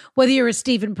type, whether you're a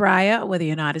Stephen Breyer or whether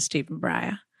you're not a Stephen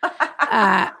Breyer.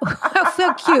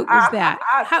 How cute was that?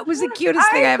 It was the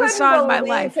cutest thing I ever saw in my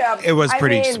life. It was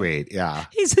pretty sweet. Yeah.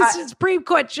 He's a Supreme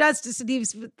Court justice and he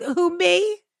was, who,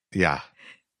 me? Yeah.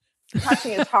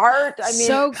 Touching his heart. I mean,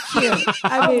 so cute.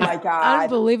 I mean, oh my God.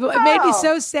 Unbelievable. It made me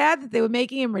so sad that they were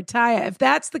making him retire. If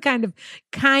that's the kind of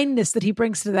kindness that he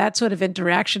brings to that sort of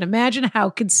interaction, imagine how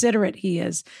considerate he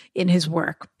is in his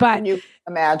work. But can you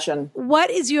imagine? What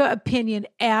is your opinion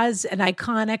as an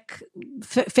iconic,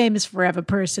 famous forever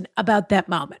person about that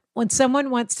moment when someone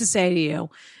wants to say to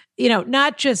you,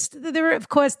 not just there are, of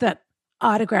course, the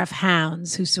autograph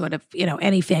hounds who sort of,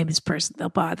 any famous person, they'll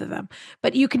bother them.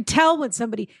 But you can tell when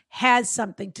somebody has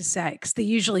something to say because they're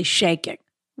usually shaking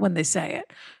when they say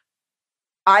it.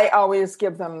 I always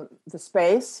give them the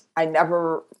space. I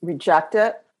never reject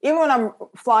it. Even when I'm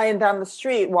flying down the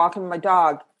street, walking my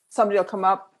dog, somebody will come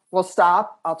up, we'll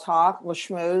stop, I'll talk, we'll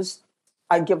schmooze.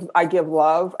 I give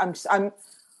love.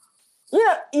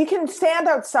 You can stand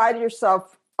outside of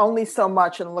yourself only so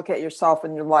much and look at yourself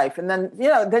in your life. And then,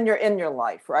 then you're in your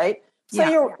life, right?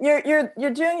 So you're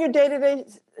doing your day-to-day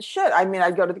shit. I mean, I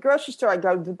go to the grocery store, I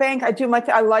go to the bank, I do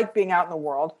I like being out in the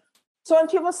world. So when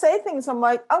people say things, I'm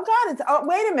like, oh God,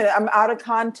 wait a minute. I'm out of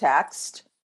context,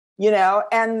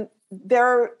 and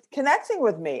they're connecting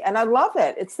with me and I love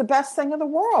it. It's the best thing in the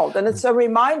world. And it's a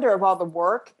reminder of all the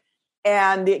work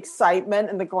and the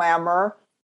excitement and the glamour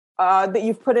that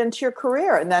you've put into your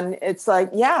career. And then it's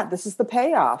like, this is the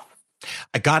payoff.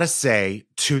 I gotta say,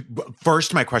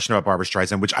 first, my question about Barbra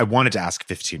Streisand, which I wanted to ask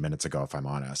 15 minutes ago, if I'm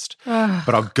honest, but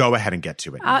I'll go ahead and get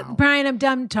to it now. Brian, I'm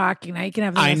done talking. Now you can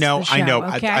have the rest of the show, I know.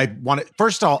 Okay? I want to,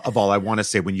 first of all, I want to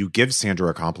say when you give Sandra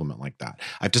a compliment like that,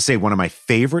 I have to say one of my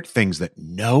favorite things that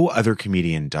no other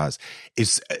comedian does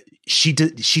is she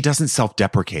doesn't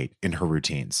self-deprecate in her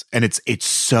routines, and it's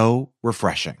so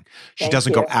refreshing. She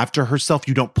doesn't go after herself.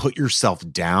 You don't put yourself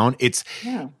down. It's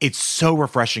so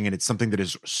refreshing, and it's something that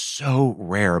is so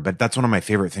rare. But that's one of my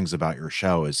favorite things about your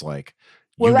show is like,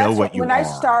 what you are. When I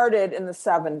started in the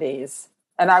 70s,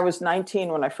 and I was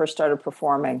 19 when I first started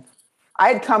performing, I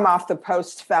had come off the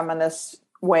post-feminist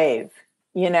wave,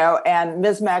 and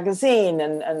Ms. Magazine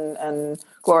and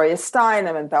Gloria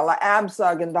Steinem and Bella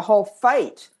Abzug and the whole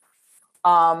fight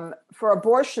for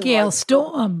abortion. Gail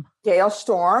Storm.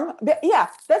 Yeah,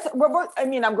 that's.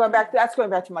 I'm going back. That's going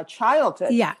back to my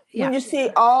childhood. Yeah. When you see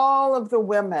all of the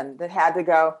women that had to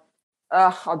go,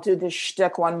 I'll do this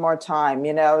shtick one more time.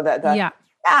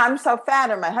 I'm so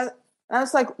fat, and my husband. And I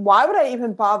was like, why would I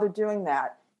even bother doing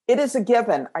that? It is a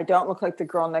given. I don't look like the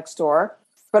girl next door,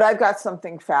 but I've got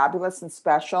something fabulous and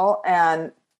special.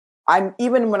 And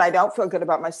even when I don't feel good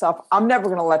about myself, I'm never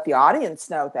going to let the audience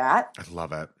know that. I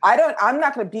love it. I'm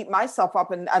not going to beat myself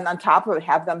up and on top of it,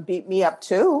 have them beat me up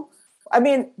too. I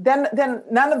mean, then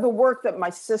none of the work that my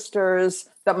sisters,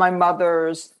 that my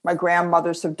mothers, my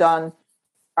grandmothers have done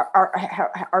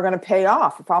are going to pay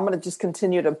off if I'm going to just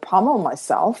continue to pummel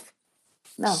myself.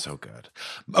 No. So good.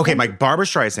 Okay, my Barbra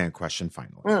Streisand question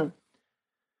finally.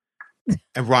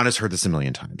 And Ron has heard this a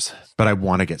million times, but I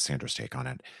want to get Sandra's take on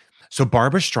it. So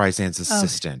Barbra Streisand's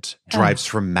assistant drives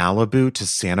from Malibu to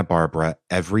Santa Barbara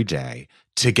every day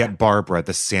to get Barbara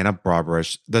the Santa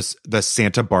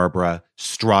Barbara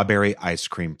strawberry ice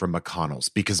cream from McConnell's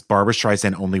because Barbra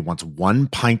Streisand only wants 1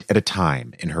 pint at a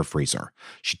time in her freezer.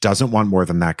 She doesn't want more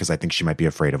than that because I think she might be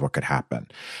afraid of what could happen.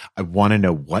 I want to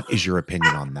know, what is your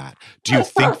opinion on that? Do you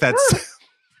think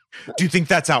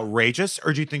that's outrageous,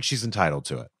 or do you think she's entitled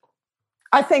to it?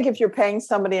 I think if you're paying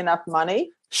somebody enough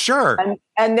money, sure,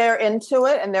 and they're into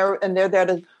it, and they're there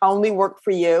to only work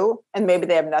for you, and maybe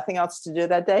they have nothing else to do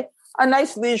that day, a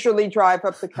nice leisurely drive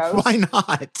up the coast. Why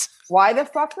not? Why the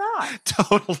fuck not?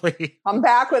 Totally. I'm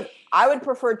back with, I would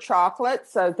prefer chocolate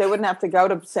so they wouldn't have to go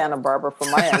to Santa Barbara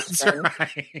for my ice cream.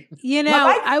 Right. You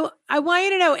know, I want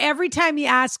you to know every time he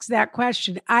asks that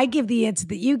question, I give the answer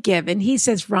that you give. And he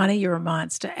says, Ronnie, you're a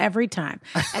monster every time.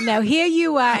 And now here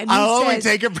you are. And I'll only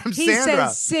take it from Sandra. Sandra. He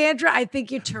says, Sandra, I think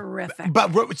you're terrific.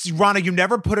 But Ronna, you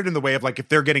never put it in the way of like if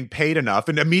they're getting paid enough.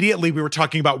 And immediately we were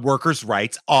talking about workers'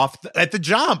 rights at the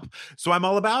jump. So I'm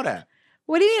all about it.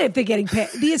 What do you mean if they're getting paid?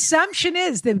 The assumption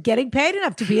is they're getting paid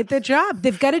enough to be at their job.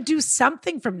 They've got to do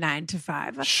something from 9 to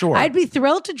 5. Sure. I'd be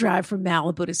thrilled to drive from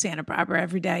Malibu to Santa Barbara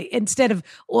every day instead of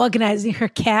organizing her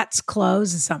cat's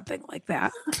clothes or something like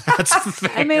that. That's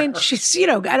fair. I mean, she's, I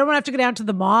don't want to have to go down to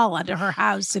the mall under her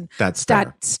house and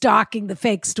start stalking the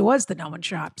fake stores that no one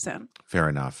shops in. Fair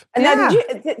enough. And now,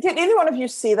 did either one of you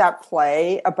see that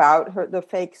play about the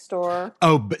fake store?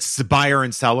 Oh, buyer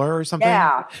and seller or something?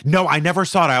 Yeah. No, I never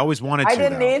saw it. I always wanted to. I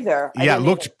didn't either. It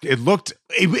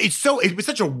was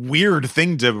such a weird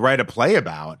thing to write a play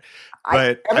about.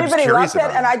 But everybody loved it,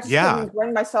 and I just couldn't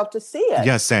bring myself to see it.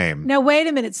 Yeah, same. Now, wait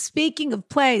a minute. Speaking of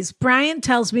plays, Brian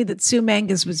tells me that Sue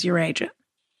Mangas was your agent.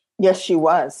 Yes, she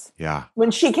was. Yeah.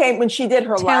 When she did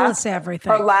her us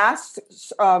everything. Her last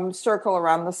Circle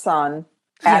Around the Sun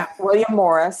at William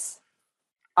Morris,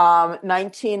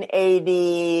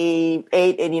 1988,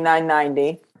 89,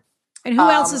 90. And who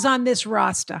else is on this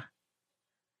roster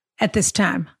at this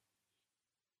time?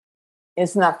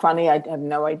 Isn't that funny? I have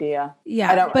no idea.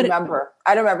 Yeah. I don't remember.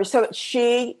 So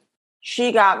she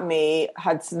got me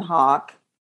Hudson Hawk.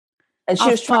 And she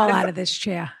was trying out of this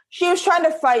chair. She was trying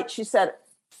to fight. She said,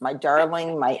 my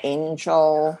darling, my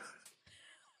angel,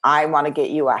 I want to get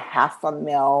you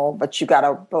 $500,000, but you got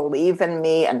to believe in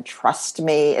me and trust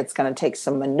me. It's going to take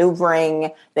some maneuvering.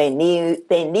 They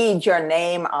need your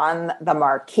name on the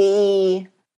marquee.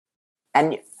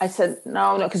 And I said,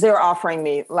 no, because they were offering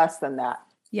me less than that.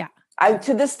 Yeah.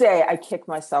 To this day, I kick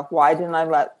myself. Why didn't I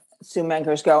let Sue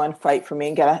Mangas go and fight for me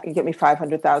and get me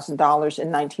 $500,000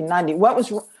 in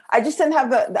 1990? I just didn't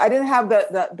have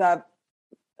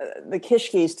the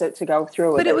kishkis to go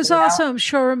through with it. But it was also, I'm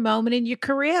sure, a moment in your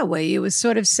career where you was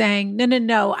sort of saying,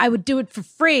 no, I would do it for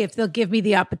free if they'll give me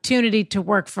the opportunity to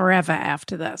work forever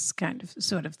after this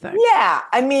sort of thing. Yeah.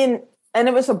 I mean, and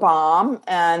it was a bomb,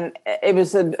 and it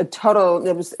was a total,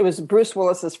 it was Bruce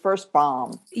Willis's first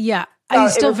bomb. Yeah. Are you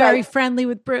still very friendly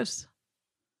with Bruce?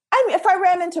 I mean, if I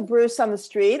ran into Bruce on the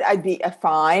street, I'd be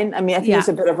fine. I mean, I think he's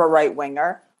a bit of a right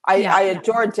winger. I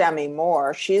adore Demi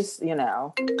Moore. She's,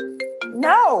 no,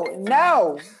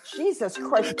 Jesus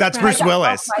Christ. That's Bruce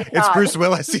Willis. It's Bruce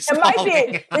Willis. It might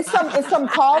be. It's some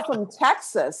call from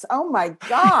Texas. Oh my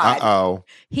God. Uh-oh.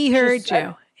 He heard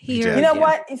you. He heard you. You know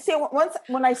what? You see,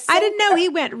 when I didn't know he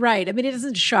went right. I mean, it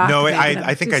doesn't shock me. No,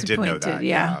 I think I did know that.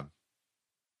 Yeah.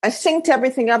 I synced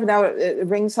everything up. Now it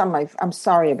rings on my. I'm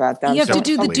sorry about that. You have to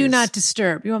do the do not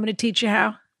disturb. You want me to teach you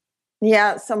how?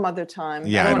 Yeah, some other time.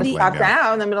 Yeah, I don't want to stop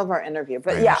down in the middle of our interview,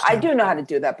 but I do know how to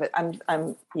do that. But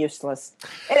I'm useless.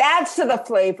 It adds to the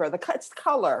flavor. It's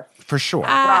color for sure.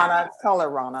 Ronna, it's color,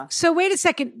 Ronna. So wait a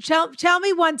second. Tell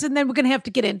me once, and then we're going to have to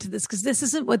get into this because this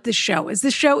isn't what this show is.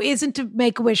 This show isn't to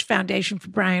Make a Wish Foundation for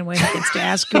Brian where he gets to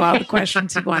ask you all the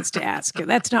questions he wants to ask you.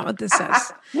 That's not what this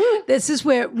is. This is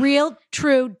where real,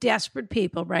 true, desperate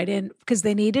people write in because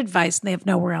they need advice and they have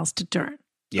nowhere else to turn.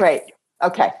 Yeah. Great.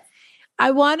 Okay. I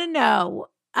want to know,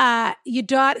 your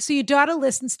daughter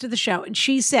listens to the show and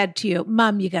she said to you,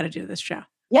 Mom, you got to do this show.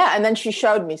 Yeah. And then she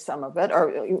showed me some of it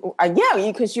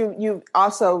because you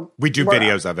also. We do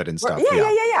videos of it and stuff.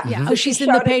 Yeah. Mm-hmm. Oh, she's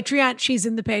in the Patreon. She's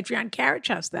in the Patreon Carriage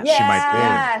House then. Yes, she might be.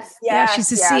 Yes. Yeah,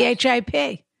 she's a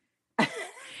CHIP.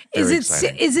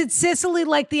 Is it Sicily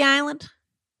like the island?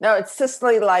 No, it's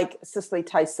Sicily like Cicely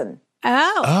Tyson.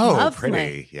 Oh, lovely.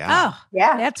 Pretty. Yeah. Oh,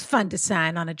 yeah. That's fun to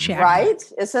sign on a check. Right?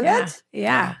 Isn't it?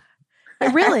 Yeah.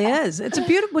 It really is. It's a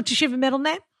beautiful, does she have a middle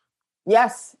name?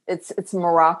 Yes. It's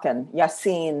Moroccan.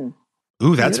 Yassine.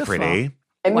 Ooh, that's pretty.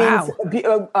 It means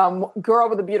girl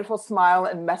with a beautiful smile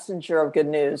and messenger of good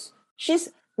news. She's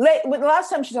late. The last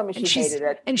time she told me she hated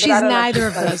it. And she's neither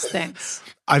of those things.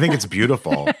 I think it's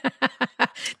beautiful.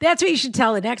 That's what you should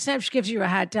tell her. Next time she gives you a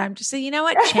hard time, just say, you know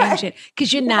what, change it.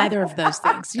 Because you're neither of those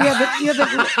things. You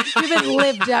haven't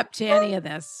lived up to any of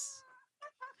this.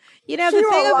 You know,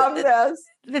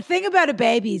 the thing about a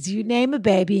baby is you name a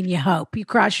baby and you hope. You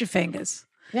cross your fingers.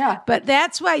 Yeah. But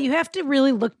that's why you have to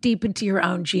really look deep into your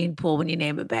own gene pool when you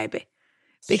name a baby.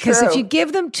 Because if you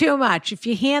give them too much, if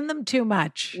you hand them too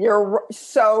much, you're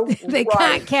so they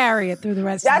can't carry it through the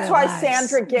rest of their lives. That's why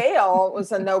Sandra Gale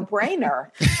was a no-brainer.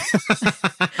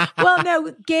 Well,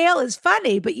 no, Gale is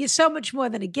funny, but you're so much more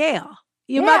than a Gale.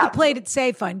 Your mother played it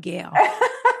safe on Gail.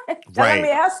 Now, let me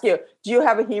ask you, do you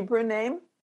have a Hebrew name?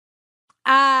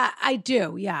 I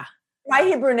do, yeah. My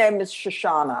Hebrew name is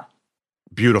Shoshana.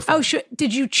 Beautiful. Oh,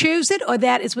 did you choose it, or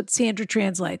that is what Sandra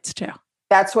translates to?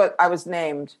 That's what I was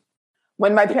named.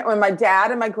 When my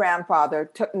dad and my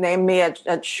grandfather named me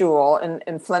at shul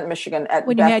in Flint, Michigan, at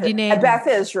Beth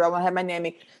Israel, when I had my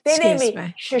naming, they named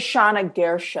me Shoshana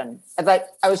Gershon.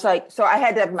 So I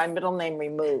had to have my middle name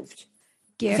removed.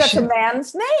 That's a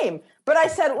man's name. But I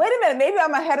said, wait a minute, maybe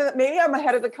I'm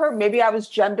ahead of the curve. Maybe I was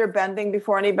gender bending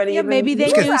before anybody even maybe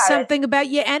they knew something it. about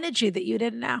your energy that you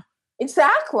didn't know.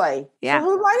 Exactly. Yeah. So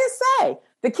who might I say?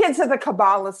 The kids at the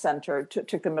Kabbalah Center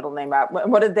took the middle name out.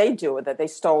 What did they do with it? They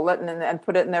stole it and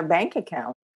put it in their bank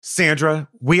account. Sandra,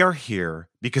 we are here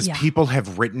because people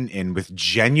have written in with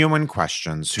genuine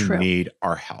questions who need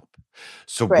our help.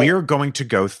 So we're going to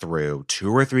go through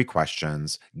 2 or 3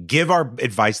 questions, give our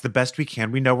advice the best we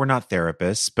can. We know we're not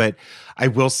therapists, but I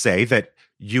will say that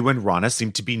you and Rana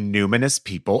seem to be numinous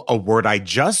people, a word I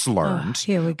just learned,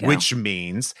 here we go. Which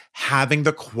means having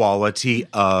the quality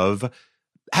of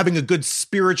having a good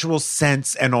spiritual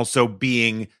sense and also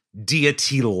being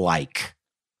deity-like.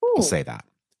 I'll say that.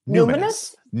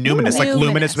 Numinous. Numinous, like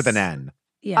luminous with an N.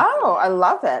 Yeah. Oh, I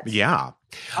love it. Yeah.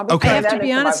 Okay. I have to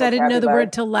be honest, I didn't know the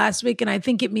word till last week, and I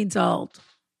think it means old.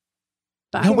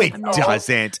 But no, it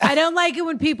doesn't. I don't like it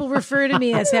when people refer to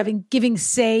me as giving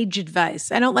sage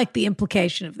advice. I don't like the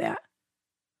implication of that.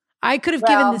 I could have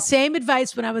given the same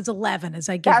advice when I was 11 as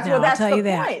I give now. I'll tell you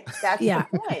that. That's the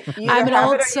point. You I'm an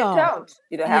old soul.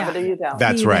 You don't have it or you don't.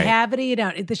 That's right. You have it or you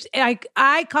don't.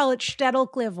 I call it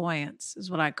shtetl clairvoyance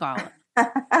is what I call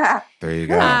it. There you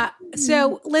go.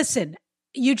 So listen,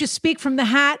 you just speak from the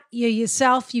hat. You're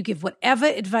yourself. You give whatever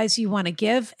advice you want to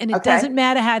give, and it doesn't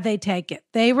matter how they take it.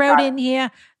 They wrote in here.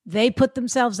 They put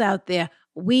themselves out there.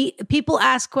 People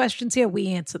ask questions here. We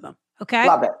answer them. Okay?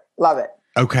 Love it. Love it.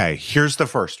 Okay, here's the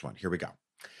first one. Here we go.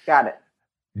 Got it.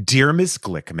 Dear Ms.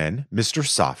 Glickman, Mr.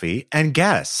 Safi, and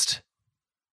guest,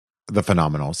 the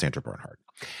phenomenal Sandra Bernhard.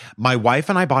 My wife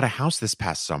and I bought a house this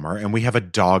past summer, and we have a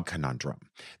dog conundrum.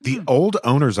 The old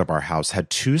owners of our house had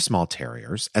 2 small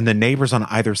terriers, and the neighbors on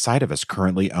either side of us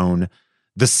currently own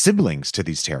the siblings to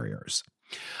these terriers.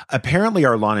 Apparently,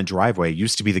 our lawn and driveway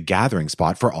used to be the gathering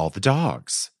spot for all the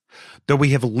dogs. Though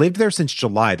we have lived there since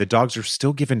July, the dogs are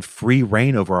still given free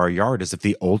reign over our yard as if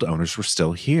the old owners were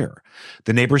still here.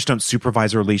 The neighbors don't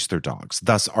supervise or leash their dogs.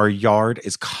 Thus, our yard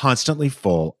is constantly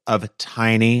full of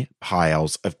tiny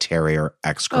piles of terrier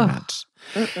excrement.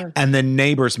 And the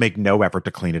neighbors make no effort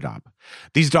to clean it up.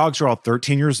 These dogs are all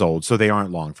 13 years old, so they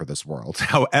aren't long for this world.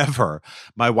 However,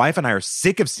 my wife and I are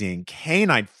sick of seeing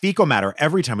canine fecal matter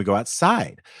every time we go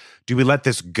outside. Do we let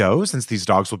this go since these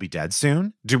dogs will be dead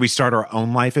soon? Do we start our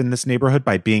own life in this neighborhood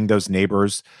by being those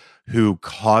neighbors who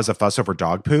cause a fuss over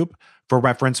dog poop? For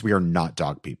reference, we are not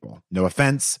dog people. No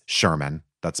offense, Sherman.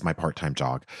 That's my part-time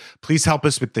dog. Please help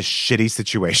us with this shitty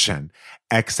situation.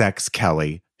 XX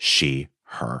Kelly, she,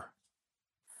 her.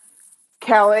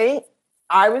 Kelly,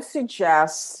 I would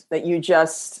suggest that you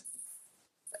just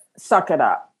suck it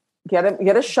up. Get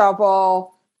a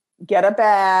shovel, get a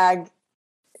bag,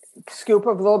 scoop a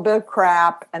little bit of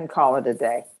crap, and call it a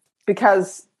day.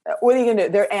 Because what are you going to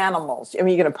do? They're animals. I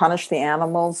mean, you're going to punish the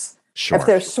animals. Sure. If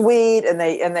they're sweet and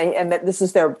this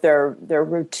is their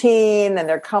routine and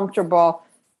they're comfortable,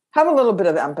 have a little bit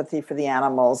of empathy for the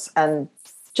animals and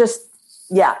just.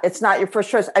 Yeah, it's not your first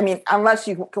choice. I mean, unless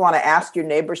you want to ask your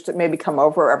neighbors to maybe come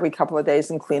over every couple of days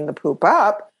and clean the poop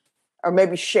up, or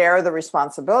maybe share the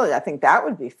responsibility. I think that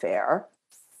would be fair.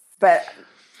 But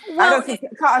I don't think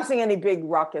causing any big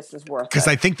ruckus is worth it. Because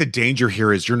I think the danger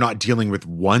here is you're not dealing with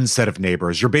one set of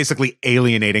neighbors. You're basically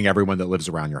alienating everyone that lives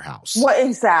around your house. Well,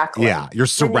 exactly. Yeah, you're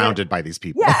surrounded by these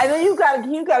people. Yeah, and then you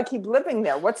got to keep living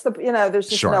there. What's the there's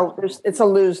just it's a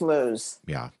lose-lose.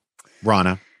 Yeah,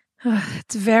 Rana.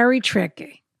 It's very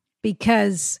tricky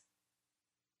because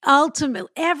ultimately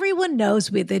everyone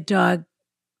knows where their dog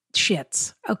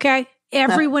shits. Okay.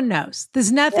 Everyone knows.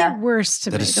 There's nothing worse to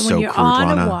me than when you're on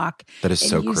Rana. A walk that is and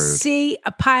so you crude. See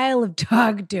a pile of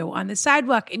dog dew on the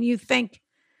sidewalk and you think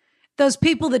those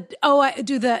people that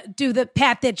do the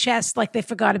pat their chest like they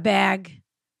forgot a bag.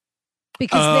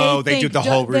 Because they do the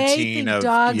whole routine of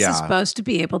dogs are supposed to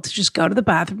be able to just go to the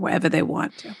bathroom wherever they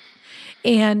want to.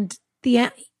 And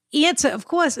the answer, of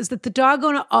course, is that the dog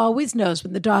owner always knows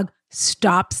when the dog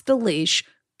stops the leash,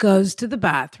 goes to the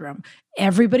bathroom,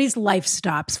 everybody's life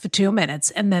stops for 2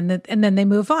 minutes, and then they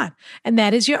move on. And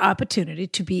that is your opportunity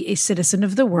to be a citizen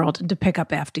of the world and to pick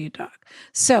up after your dog.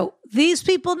 So these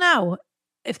people know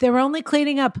if they're only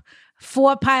cleaning up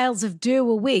 4 piles of dew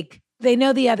a week, They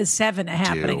know the other 7 are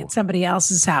happening at somebody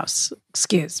else's house.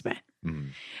 Excuse me. Mm.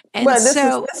 And well,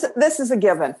 so this is a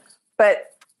given,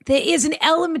 but there is an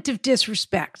element of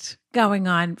disrespect going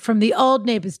on from the old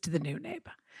neighbors to the new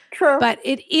neighbor. true. But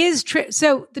it is true.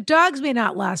 So the dogs may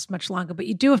not last much longer, but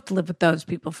you do have to live with those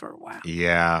people for a while.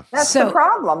 Yeah. That's the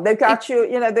problem. They've got you,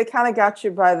 they kind of got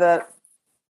you by the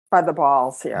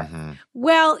balls here. Mm-hmm.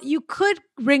 Well, you could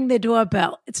ring the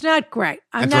doorbell. It's not great.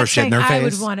 I'm And throw not shit in saying their I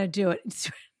would face? want to do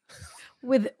it.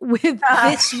 With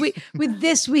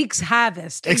this week's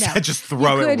harvest. Except just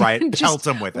throw it right, pelt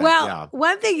them with it. Well, Yeah.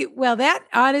 one thing, that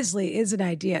honestly is an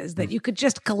idea, is that you could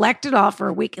just collect it all for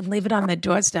a week and leave it on the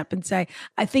doorstep and say,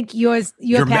 I think your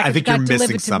package got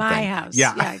delivered to my house.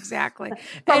 Yeah. Exactly.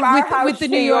 From And our with house the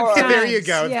to New York yours. Times. There you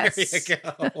go. Yes. There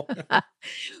you go.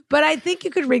 But I think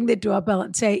you could ring the doorbell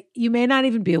and say, you may not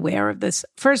even be aware of this.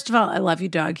 First of all, I love your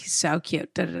dog. He's so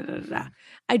cute. Da, da, da, da.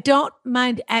 I don't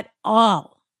mind at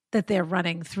all that they're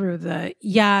running through the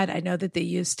yard. I know that they're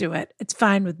used to it. It's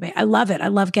fine with me. I love it. I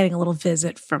love getting a little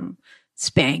visit from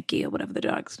Spanky or whatever the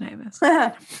dog's name is.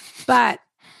 But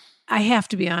I have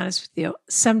to be honest with you.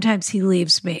 Sometimes he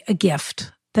leaves me a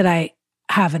gift that I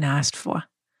haven't asked for.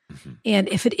 Mm-hmm. And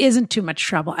if it isn't too much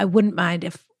trouble, I wouldn't mind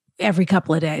if every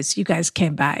couple of days you guys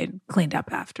came by and cleaned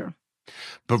up after him.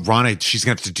 But Ronna, she's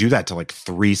going to have to do that to like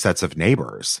 3 sets of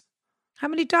neighbors. How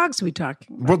many dogs are we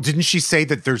talking about? Well, didn't she say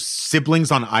that there's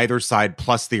siblings on either side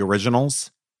plus the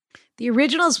originals? The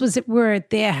originals were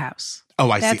at their house. Oh,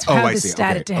 I That's see. Oh, how I this see.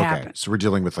 started to Okay. happen. So we're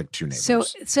dealing with like 2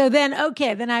 neighbors. So then,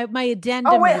 my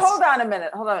addendum. Oh, wait, is, hold on a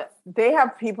minute. They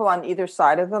have people on either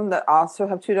side of them that also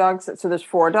have 2 dogs. So there's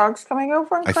 4 dogs coming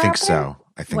over? I think so.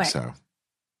 Wait.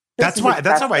 That's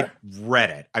how I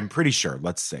read it. I'm pretty sure.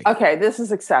 Let's see. Okay, this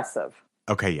is excessive.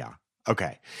 Okay, yeah.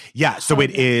 Okay. Yeah, so it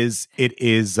is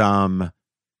the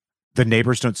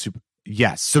neighbors don't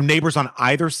yes. So neighbors on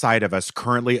either side of us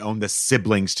currently own the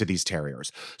siblings to these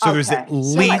terriers. So there's at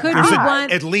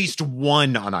least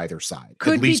one on either side.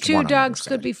 Could be 2 dogs,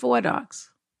 could be 4 dogs.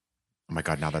 Oh my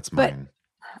God, now that's mine.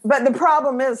 But the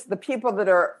problem is the people that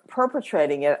are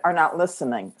perpetrating it are not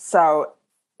listening. So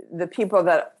the people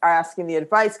that are asking the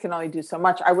advice can only do so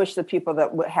much. I wish the people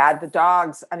that had the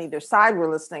dogs on either side were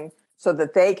listening, so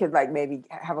that they could like maybe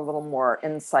have a little more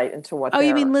insight into what. Oh,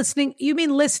 you mean listening? You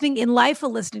mean listening in life or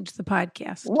listening to the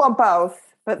podcast? Well, both,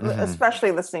 but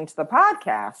especially listening to the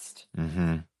podcast.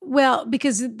 Mm-hmm. Well,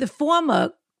 because the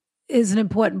former is an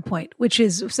important point, which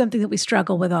is something that we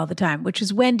struggle with all the time, which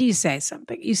is, when do you say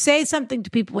something? You say something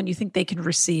to people when you think they can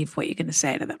receive what you're going to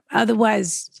say to them.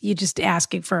 Otherwise, you're just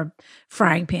asking for a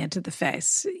frying pan to the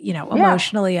face,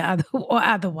 emotionally or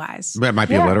otherwise. It might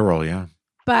be literal, yeah.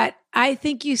 But I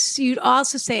think you'd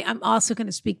also say, I'm also going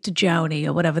to speak to Joni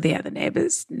or whatever the other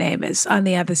neighbor's name is on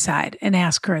the other side, and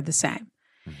ask her the same.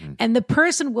 Mm-hmm. And the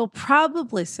person will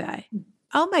probably say,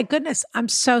 oh my goodness, I'm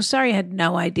so sorry. I had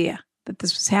no idea that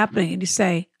this was happening. And you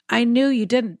say, I knew you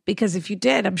didn't, because if you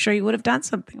did, I'm sure you would have done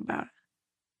something about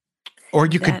it. Or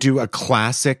you could do a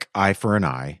classic eye for an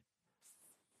eye.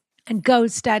 And go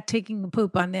start taking the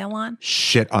poop on their lawn.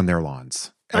 Shit on their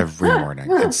lawns every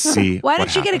morning and see. Why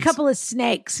don't you get a couple of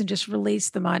snakes and just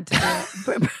release them onto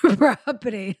the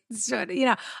property? Sort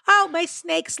of, oh, my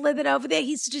snake slithered over there.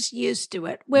 He's just used to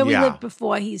it. Where we lived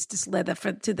before, he used to slither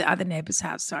to the other neighbor's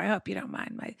house. So I hope you don't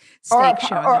mind my snake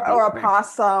showing up. Or a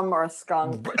possum or a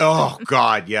skunk. Oh,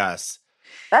 God, yes.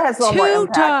 That has a little more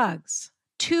impact.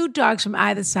 2 dogs from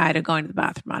either side are going to the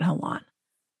bathroom on her lawn.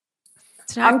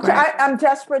 It's not great. I'm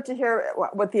desperate to hear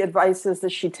what the advice is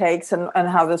that she takes and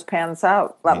how this pans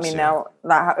out. Let me know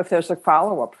if there's a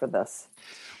follow-up for this.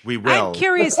 We will. I'm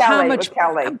curious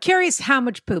I'm curious how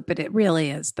much poop it really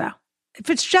is, though. If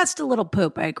it's just a little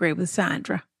poop, I agree with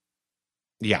Sandra.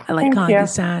 Yeah. I like calling you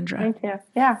Sandra. Thank you.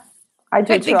 Yeah. I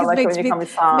do too. I like when you call me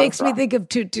Sandra. Makes me think of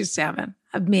 227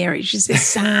 of Mary. She says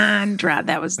Sandra.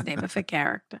 That was the name of her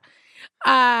character.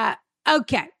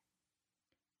 Okay.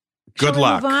 Good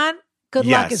luck. Move on? Good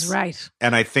luck is right.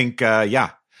 And I think, I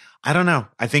don't know.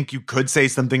 I think you could say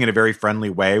something in a very friendly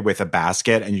way with a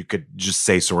basket, and you could just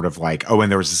say sort of like, oh, and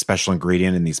there was a special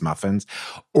ingredient in these muffins.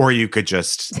 Or you could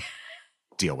just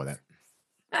deal with it.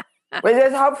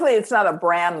 Well, hopefully it's not a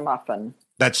bran muffin.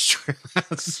 That's true.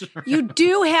 You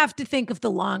do have to think of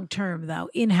the long term, though,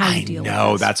 in how you deal with it.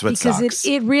 No, that's what sucks. Because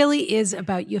it really is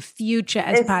about your future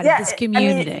as part of this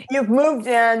community. I mean, you've moved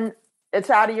in. It's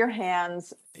out of your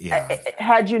hands. Yeah.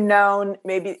 Had you known,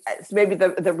 maybe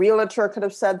the realtor could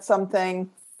have said something,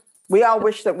 we all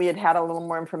wish that we had had a little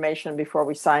more information before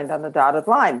we signed on the dotted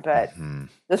line, but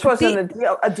this wasn't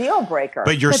a deal breaker.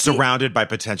 But you're surrounded by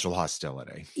potential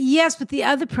hostility. Yes, but the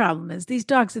other problem is these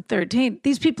dogs at 13,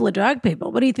 these people are dog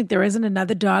people. What do you think? There isn't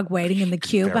another dog waiting in the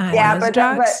queue behind those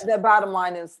dogs? But the bottom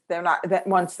line is they're not, that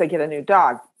once they get a new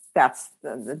dog, that's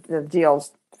the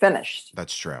deal's finished.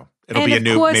 That's true. It'll be a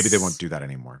new, maybe they won't do that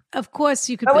anymore. Of course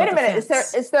you could. Oh, wait a minute.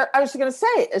 Is there, I was going to say,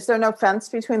 is there no fence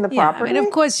between the property? I mean,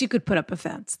 of course you could put up a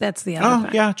fence. That's the other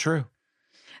thing. Yeah, true.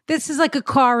 This is like a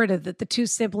corridor that the two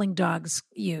sibling dogs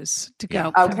use to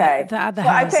go. Okay. The other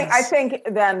houses. I think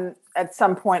then at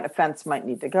some point a fence might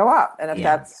need to go up. And if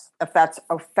that's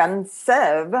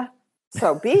offensive,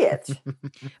 so be it.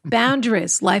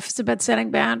 Boundaries. Life is about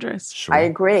setting boundaries. Sure. I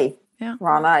agree. Yeah.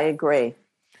 Rana, I agree.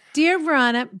 Dear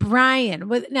Rana,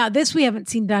 Brian, now this we haven't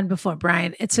seen done before,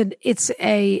 Brian. It's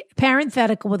a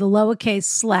parenthetical with a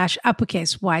lowercase /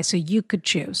 uppercase Y, so you could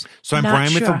choose. So I'm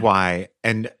Brian with a Y,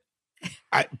 and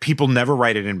people never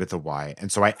write it in with a Y.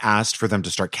 And so I asked for them to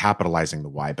start capitalizing the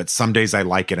Y, but some days I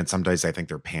like it and some days I think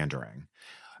they're pandering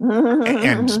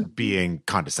and being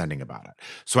condescending about it.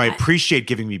 So I appreciate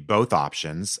giving me both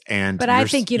options. But I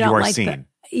think you don't like that.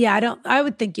 Yeah, I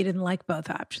would think you didn't like both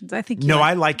options. I think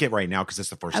I like it right now because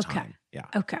it's the first time. Yeah.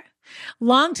 Okay.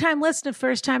 Long-time listener,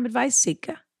 first-time advice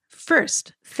seeker.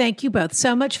 First, thank you both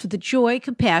so much for the joy,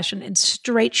 compassion, and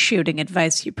straight shooting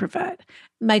advice you provide.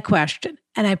 My question,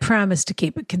 and I promise to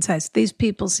keep it concise. These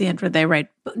people, Sandra, they write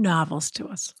novels to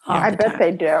us all the time. I bet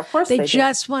they do. Of course they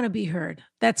just want to be heard.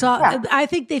 That's all. Yeah. I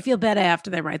think they feel better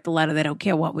after they write the letter. They don't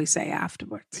care what we say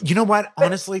afterwards. You know what?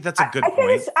 Honestly, that's a good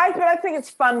point. I think it's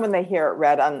fun when they hear it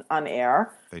read on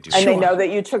air. They do. And they know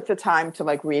that you took the time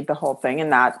to read the whole thing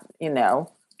and not,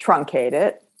 truncate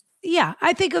it. Yeah,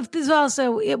 I think if there's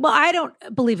also, I don't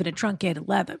believe in a truncated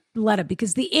letter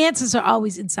because the answers are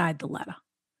always inside the letter.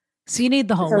 So you need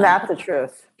the whole letter. That's the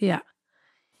truth. Yeah.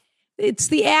 It's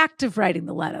the act of writing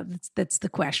the letter that's the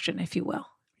question, if you will.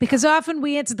 Because often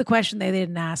we answer the question they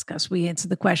didn't ask us. We answer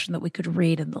the question that we could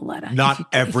read in the letter. Not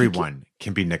everyone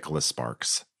can be Nicholas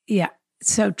Sparks. Yeah,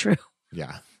 so true.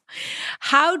 Yeah.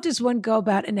 How does one go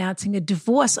about announcing a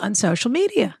divorce on social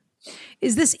media?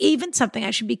 Is this even something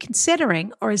I should be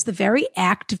considering, or is the very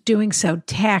act of doing so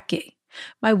tacky?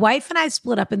 My wife and I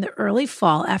split up in the early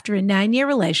fall after a 9-year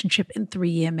relationship and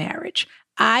 3-year marriage.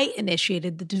 I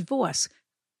initiated the divorce.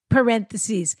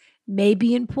 Parentheses, may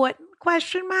be important, ?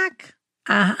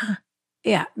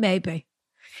 Yeah, maybe.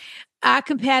 Our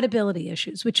compatibility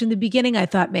issues, which in the beginning I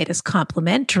thought made us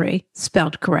complementary,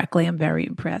 spelled correctly, I'm very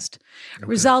impressed,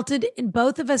 resulted in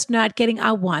both of us not getting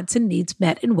our wants and needs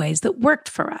met in ways that worked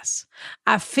for us.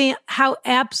 How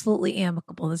absolutely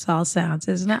amicable this all sounds,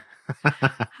 isn't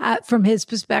it? From his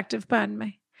perspective, pardon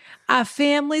me. Our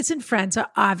families and friends are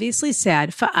obviously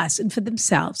sad for us and for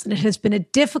themselves, and it has been a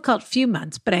difficult few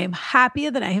months, but I am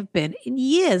happier than I have been in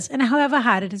years, and however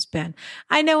hard it has been,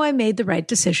 I know I made the right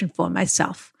decision for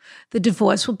myself. The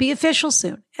divorce will be official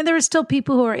soon, and there are still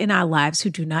people who are in our lives who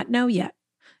do not know yet.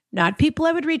 Not people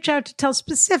I would reach out to tell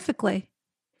specifically,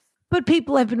 but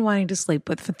people I've been wanting to sleep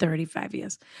with for 35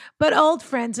 years. But old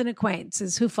friends and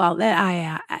acquaintances who follow that,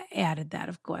 I added that,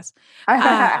 of course.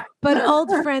 But old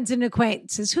friends and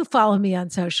acquaintances who follow me on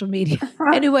social media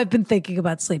and who I've been thinking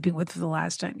about sleeping with for the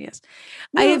last 10 years.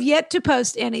 I have yet to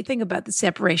post anything about the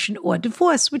separation or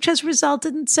divorce, which has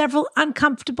resulted in several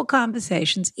uncomfortable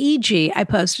conversations. E.g., I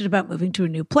posted about moving to a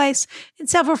new place, and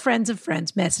several friends of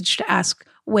friends messaged to ask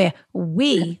where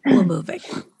we were moving.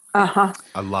 I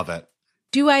love it.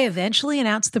 Do I eventually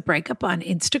announce the breakup on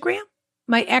Instagram?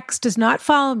 My ex does not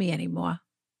follow me anymore.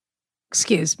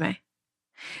 Excuse me.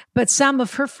 But some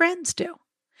of her friends do.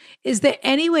 Is there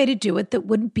any way to do it that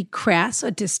wouldn't be crass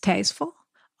or distasteful?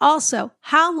 Also,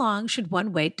 how long should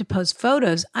one wait to post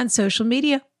photos on social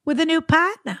media with a new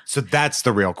partner? So that's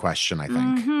the real question, I think.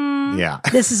 Mm-hmm. Yeah.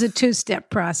 This is a 2-step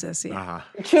process here.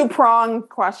 Two-pronged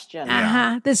question.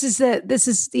 This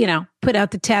is put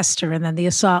out the tester and then the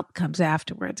assault comes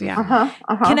afterwards. Yeah.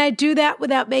 Can I do that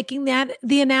without making that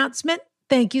the announcement?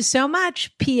 Thank you so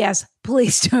much. P.S.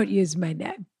 Please don't use my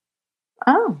name.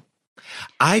 Oh.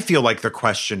 I feel like the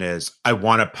question is, I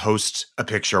want to post a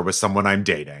picture with someone I'm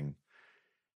dating.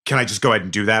 Can I just go ahead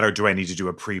and do that, or do I need to do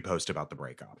a pre-post about the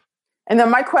breakup? And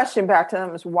then my question back to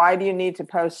them is, why do you need to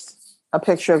post a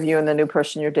picture of you and the new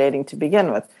person you're dating to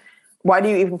begin with? Why do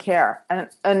you even care?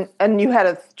 And you had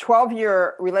a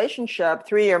 12-year relationship,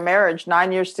 3-year marriage,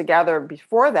 9 years together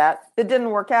before that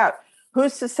didn't work out.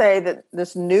 Who's to say that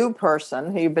this new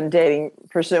person who you've been dating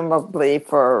presumably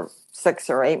for 6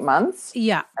 or 8 months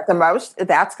at the most,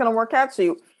 that's going to work out?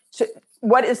 So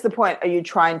what is the point? Are you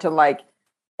trying to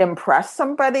impress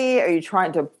somebody? Are you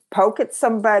trying to poke at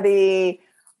somebody?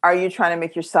 Are you trying to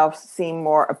make yourself seem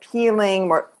more appealing?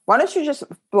 Why don't you just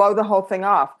blow the whole thing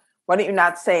off? Why don't you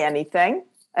not say anything?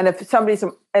 And if somebody's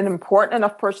an important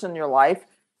enough person in your life,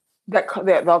 that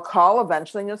they'll call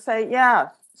eventually, and you'll say, "Yeah,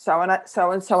 so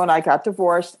and I got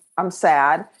divorced. I'm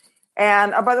sad.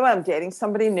 And by the way, I'm dating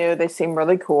somebody new. They seem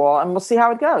really cool, and we'll see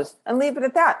how it goes." And leave it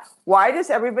at that. Why does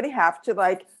everybody have to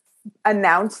like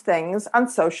announce things on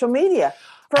social media?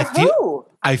 Who?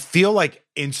 I feel like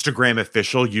Instagram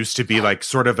official used to be like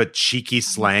sort of a cheeky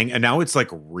slang, and now it's like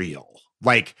real.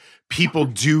 Like people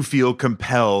do feel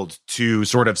compelled to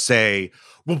sort of say,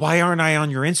 "Well, why aren't I on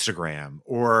your Instagram?"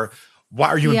 Or "Why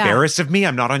are you embarrassed of me?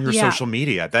 I'm not on your social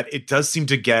media." That it does seem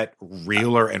to get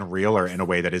realer and realer in a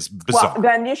way that is bizarre. Well,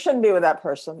 then you shouldn't be with that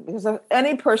person, because if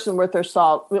any person worth their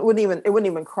salt, it wouldn't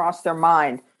even cross their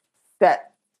mind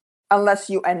that unless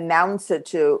you announce it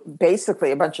to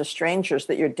basically a bunch of strangers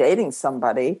that you're dating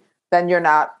somebody, then you're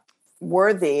not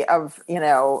worthy of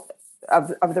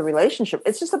of the relationship.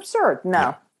 It's just absurd. No.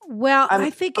 Yeah. Well, I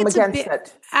think it's against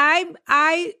it.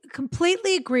 I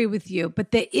completely agree with you,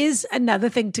 but there is another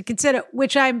thing to consider,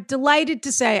 which I'm delighted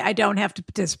to say I don't have to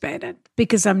participate in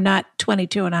because I'm not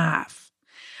 22 and a half.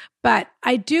 But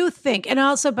I do think, and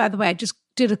also, by the way, I just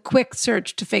did a quick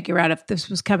search to figure out if this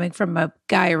was coming from a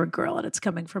guy or a girl, and it's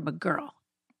coming from a girl.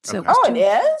 So it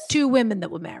is? 2 women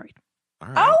that were married. All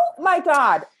right. Oh my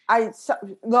God.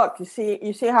 Look, you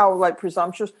see how like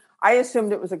presumptuous. I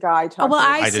assumed it was a guy talking. Oh, well,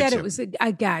 I said it was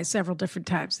a guy several different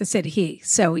times. I said he.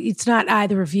 So it's not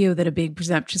either of you that are being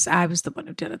presumptuous. I was the one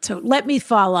who did it. So let me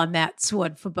fall on that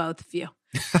sword for both of you.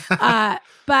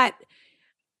 But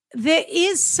there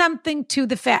is something to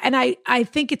the fact, and I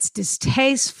think it's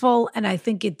distasteful, and I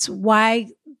think it's why,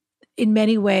 in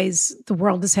many ways, the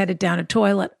world is headed down a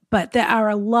toilet. But there are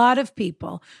a lot of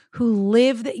people who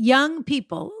young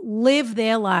people live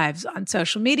their lives on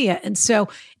social media. And so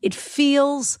it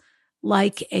feels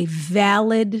like a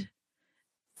valid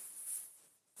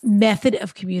method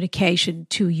of communication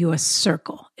to your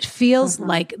circle. It feels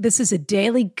like this is a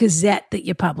daily gazette that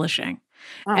you're publishing.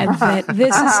 And that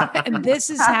this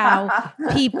is how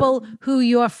people who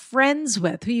you're friends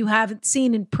with, who you haven't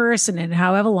seen in person in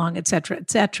however long, et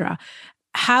cetera,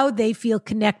 how they feel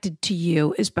connected to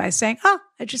you is by saying, "Oh,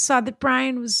 I just saw that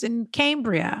Brian was in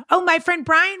Cambria. Oh, my friend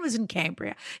Brian was in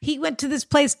Cambria. He went to this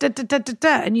place, da, da, da, da,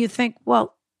 da." And you think,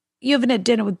 well, you haven't had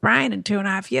dinner with Brian in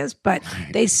 2.5 years, but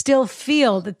they still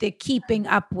feel that they're keeping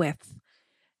up with.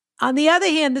 On the other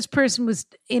hand, this person was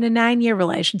in a 9-year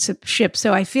relationship,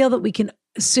 so I feel that we can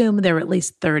assume they're at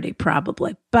least 30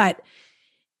 probably. But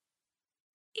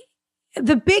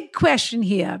the big question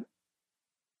here,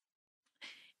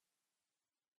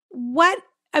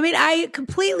 I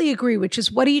completely agree, which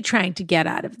is, what are you trying to get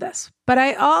out of this? But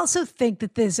I also think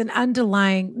that there's an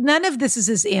underlying, none of this is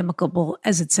as amicable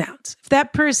as it sounds. If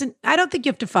that person, I don't think you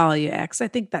have to follow your ex. I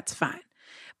think that's fine.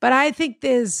 But I think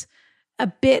there's a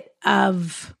bit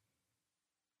of,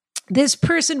 this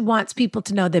person wants people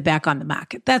to know they're back on the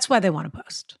market. That's why they want to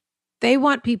post. They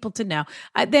want people to know.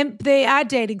 They are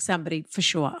dating somebody for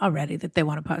sure already that they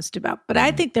want to post about. But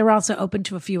I think they're also open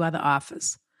to a few other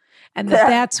offers. And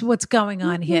that's what's going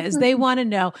on here, is they want to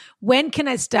know, when can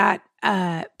I start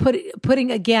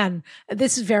putting, again,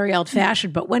 this is very old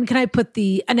fashioned, but when can I put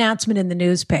the announcement in the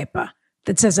newspaper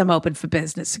that says I'm open for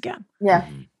business again? Yeah.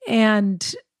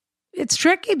 And it's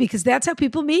tricky because that's how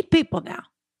people meet people now,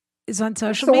 is on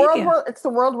social media. It's the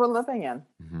world we're living in.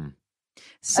 Mm-hmm.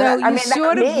 So you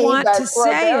sort of want to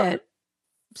say it.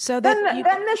 So that then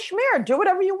the schmear, do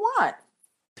whatever you want.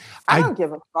 I don't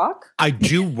give a fuck. I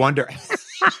do wonder.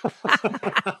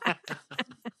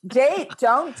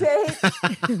 Don't date.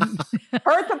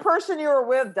 Hurt the person you were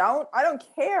with. I don't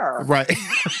care. Right.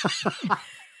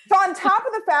 So on top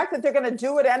of the fact that they're going to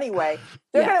do it anyway,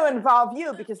 they're going to involve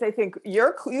you because they think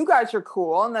you guys are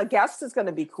cool and the guest is going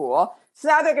to be cool. So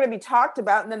now they're going to be talked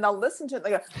about, and then they'll listen to it.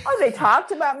 They go, "Oh, they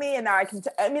talked about me, and now I can."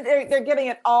 They're getting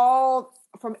it all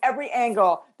from every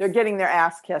angle. They're getting their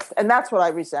ass kissed, and that's what I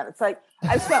resent. It's like,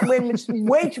 I've spent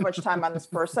way too much time on this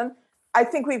person. I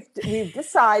think we've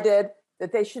decided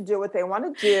that they should do what they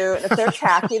want to do, and if they're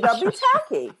tacky, they'll be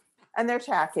tacky, and they're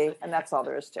tacky, and that's all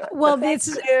there is to it. Well, thank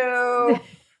you,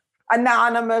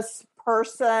 anonymous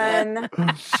person.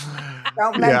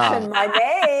 Don't mention my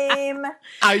name.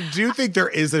 I do think there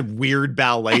is a weird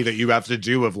ballet that you have to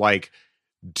do of like,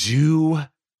 and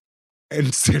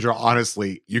Sandra,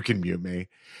 honestly, you can mute me.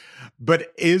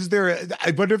 But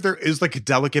I wonder if there is like a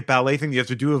delicate ballet thing you have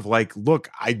to do of like, look,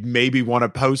 I maybe want to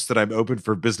post that I'm open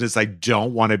for business. I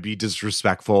don't want to be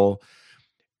disrespectful.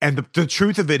 And the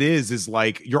truth of it is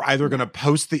like, you're either going to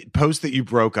post that you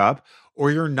broke up,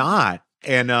 or you're not.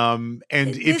 And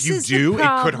if you do,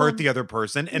 it could hurt the other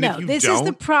person. And if you this is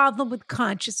the problem with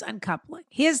conscious uncoupling.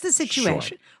 Here's the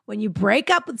situation. Sure. When you break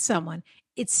up with someone,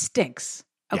 it stinks.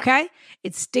 Okay? Yeah.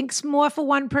 It stinks more for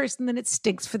one person than it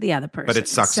stinks for the other person. But it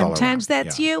sucks all around. Sometimes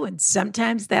that's you and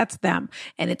sometimes that's them.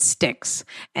 And it stinks.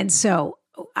 And so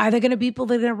are there going to be people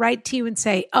that are going to write to you and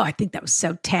say, oh, I think that was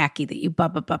so tacky that you blah,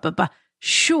 blah, blah, blah, blah.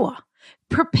 Sure.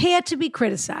 Prepare to be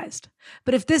criticized.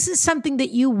 But if this is something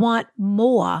that you want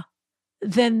more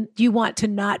than you want to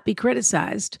not be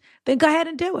criticized, then go ahead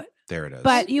and do it. There it is.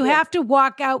 But you have to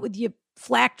walk out with your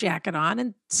flak jacket on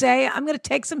and say, I'm going to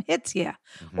take some hits here.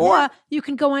 Mm-hmm. Or you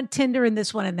can go on Tinder and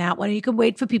this one and that one, and you can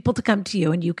wait for people to come to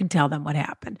you and you can tell them what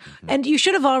happened. Mm-hmm. And you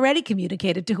should have already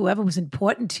communicated to whoever was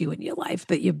important to you in your life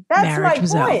that your marriage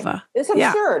was over. It's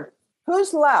absurd.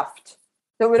 Who's left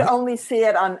that would only see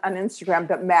it on Instagram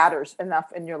that matters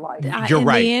enough in your life? You're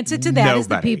right. The answer to that is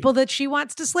the people that she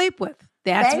wants to sleep with.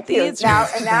 That's what the answer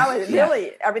is. Now it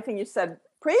really, everything you said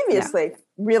previously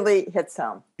really hits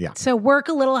home. Yeah. So work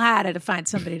a little harder to find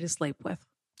somebody to sleep with.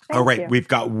 All right. We've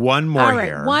got one more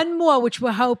here. One more, which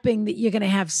we're hoping that you're going to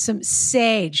have some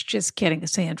sage. Just kidding,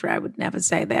 Sandra. I would never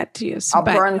say that to you. I'll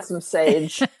burn some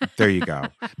sage. There you go.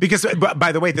 Because,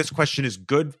 by the way, this question is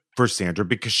good for Sandra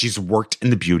because she's worked in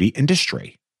the beauty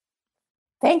industry.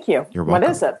 Thank you. You're welcome.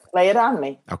 What is it? Lay it on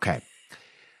me. Okay.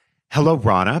 Hello,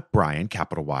 Rana, Brian,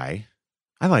 capital Y.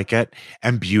 I like it.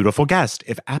 And beautiful guest.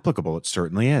 If applicable, it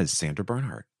certainly is. Sandra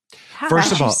Bernhard.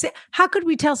 First of all, how could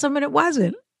we tell someone it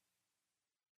wasn't?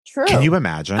 True. Can you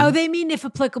imagine? Oh, they mean if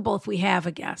applicable, if we have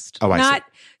a guest. Oh, I see.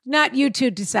 Not you two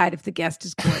decide if the guest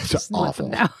is gorgeous. It's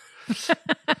awful.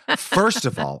 First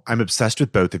of all, I'm obsessed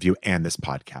with both of you and this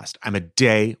podcast. I'm a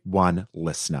day one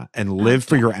listener and live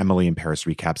for your Emily in Paris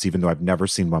recaps, even though I've never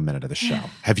seen 1 minute of the show.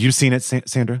 Have you seen it,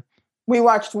 Sandra? We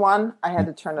watched one. I had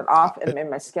to turn it off. It made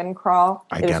my skin crawl.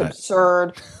 It was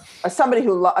absurd. As somebody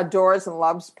who adores and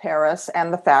loves Paris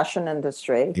and the fashion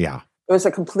industry. Yeah. It was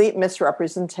a complete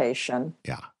misrepresentation.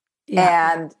 Yeah.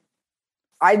 And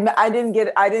I didn't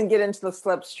get into the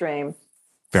slipstream.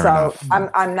 Fair enough.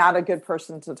 I'm not a good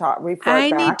person to report I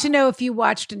back. need to know if you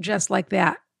watched it just like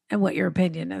that and what your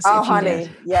opinion is. Oh, honey.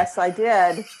 Yes, I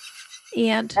did.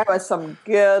 And that was some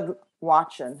good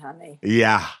watching, honey.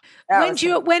 Yeah.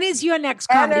 When is your next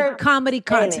comedy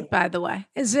concert, by the way?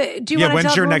 Is it? Do you want to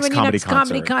tell everyone when your next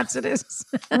comedy concert is?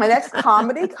 My next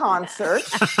comedy concert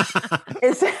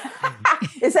is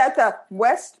at the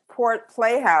Westport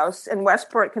Playhouse in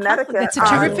Westport, Connecticut. That's a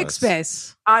terrific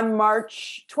space. On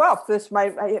March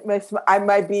 12th. I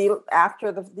might be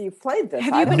after you've played this.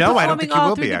 Have you been performing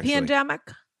all through the pandemic?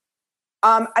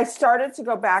 I started to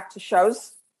go back to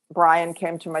shows. Brian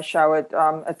came to my show at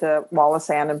the Wallace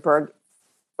Annenberg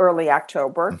early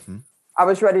October. Mm-hmm. I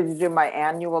was ready to do my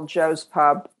annual Joe's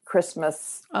Pub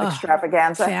Christmas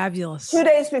extravaganza. Fabulous. 2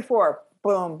 days before,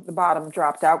 boom, the bottom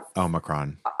dropped out.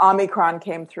 Omicron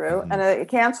came through and it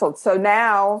canceled. So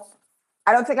now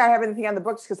I don't think I have anything on the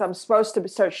books because I'm supposed to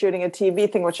start shooting a TV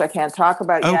thing, which I can't talk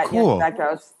about yet. Cool. That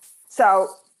goes. So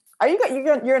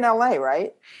you're in LA,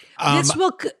 right?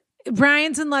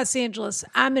 Brian's in Los Angeles.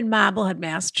 I'm in Marblehead,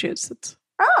 Massachusetts.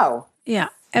 Oh. Yeah.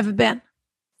 Ever been?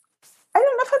 I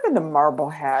don't know if I've been to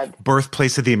Marblehead.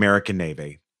 Birthplace of the American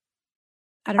Navy.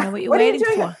 I don't know what you're waiting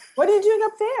for. What are you doing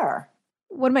up there?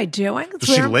 What am I doing?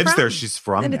 She lives there. She's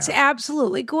from and there. It's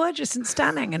absolutely gorgeous and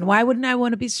stunning. And why wouldn't I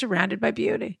want to be surrounded by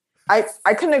beauty? I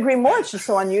couldn't agree more. It's just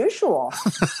so unusual.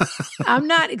 I'm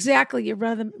not exactly your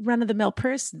run-of-the-mill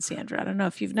person, Sandra. I don't know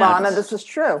if you've noticed. Rana, this is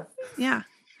true. Yeah.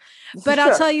 But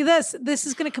I'll tell you this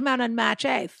is going to come out on March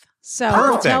 8th. So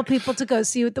we'll tell people to go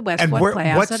see you at the Westport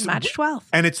Playhouse on March 12th.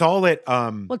 And it's all at,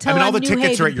 all the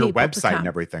tickets are at your website and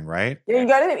everything, right? Yeah, you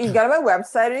go to my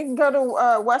website, or you can go to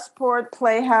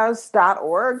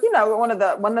westportplayhouse.org. You know, one of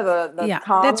the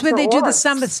comms that's where they do the orgs.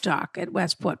 summer stock at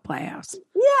Westport Playhouse.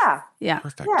 Yeah. Yeah.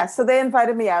 Perfect. Yeah. So they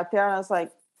invited me out there and I was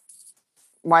like,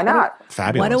 why not?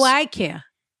 Fabulous. What do I care?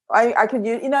 I could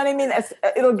use, you know what I mean?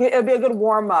 It'll be a good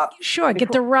warm up. Sure.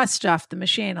 Get the rust off the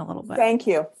machine a little bit. Thank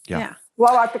you. Yeah.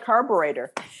 Blow out the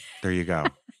carburetor. There you go.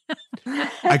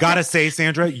 I gotta say,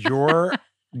 Sandra, your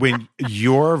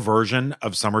version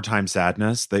of Summertime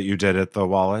Sadness that you did at the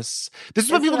Wallace, this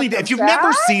is what people need. If you've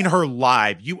never seen her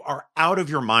live, you are out of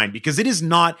your mind because it is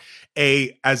not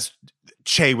as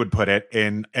Che would put it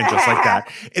and just like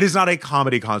that. It is not a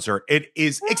comedy concert. It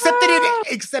is, except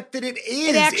that it is.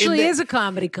 It actually is a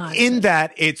comedy concert. In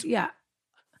that it's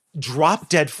drop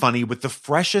dead funny with the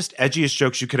freshest, edgiest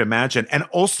jokes you could imagine. And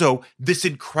also this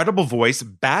incredible voice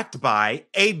backed by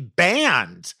a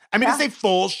band. I mean, it's a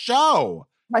full show.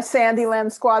 My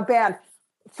Sandyland Squad band.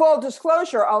 Full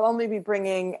disclosure, I'll only be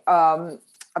bringing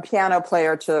a piano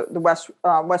player to the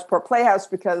Westport Playhouse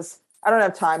because I don't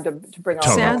have time to bring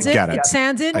all it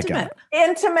sounds intimate.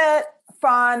 Intimate,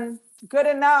 fun, good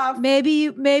enough. Maybe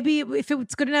if it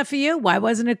was good enough for you, why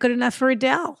wasn't it good enough for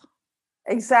Adele?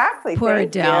 Exactly. Poor Thank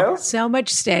Adele. you. So much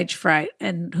stage fright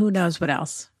and who knows what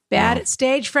else.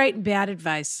 Stage fright and bad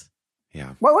advice.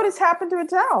 Yeah. What has happened to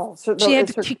Adele? So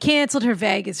she canceled her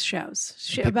Vegas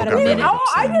shows. About a got minute. really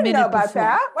I didn't know about before.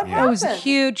 that. What happened? It was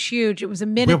huge. It was a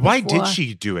minute But why before. did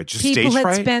she do it? Just People stage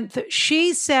had fright?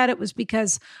 she said it was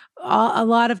because a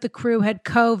lot of the crew had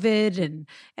COVID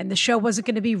and the show wasn't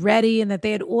going to be ready and that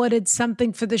they had ordered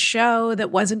something for the show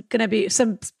that wasn't going to be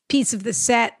some piece of the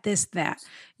set, this, that.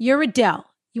 You're Adele.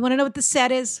 You want to know what the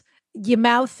set is? Your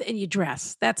mouth and your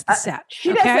dress. That's the set.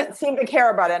 She doesn't seem to care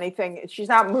about anything. She's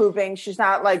not moving. She's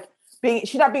not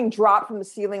she's not being dropped from the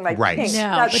ceiling like right. Pink. No, she's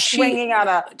not but swinging on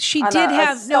a. She on did a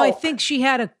have silk. I think she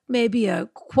had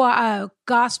a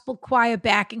gospel choir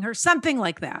backing her, something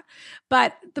like that.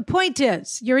 But the point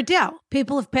is, you're Adele.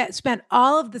 People have spent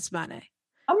all of this money.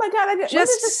 Oh my God! When did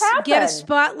this happen? Get a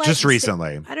spotlight. Just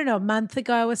recently. I don't know, a month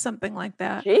ago or something like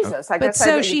that. Jesus,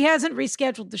 she hasn't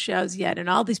rescheduled the shows yet, and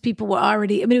all these people were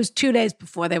already. I mean, it was 2 days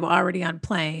before they were already on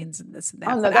planes and this and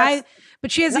that. Oh, no,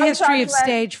 but she has a history of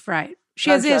stage fright. She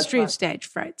has a history of stage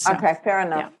fright. So. Okay, fair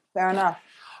enough. Yeah. Fair enough.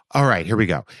 All right, here we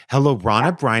go. Hello,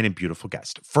 Rana, Brian, and beautiful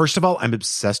guest. First of all, I'm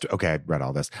obsessed. Okay, I read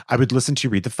all this. I would listen to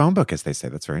you read the phone book, as they say.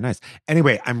 That's very nice.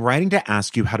 Anyway, I'm writing to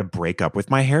ask you how to break up with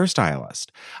my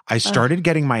hairstylist. I started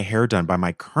getting my hair done by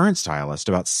my current stylist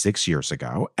about 6 years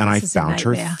ago, and I found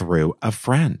her through a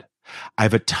friend. I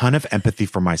have a ton of empathy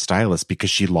for my stylist because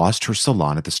she lost her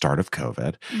salon at the start of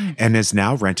COVID and is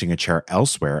now renting a chair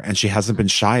elsewhere, and she hasn't been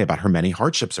shy about her many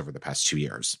hardships over the past 2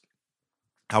 years.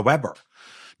 However,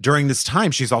 during this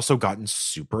time, she's also gotten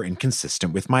super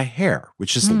inconsistent with my hair,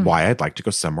 which is why I'd like to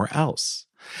go somewhere else.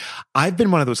 I've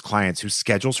been one of those clients who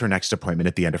schedules her next appointment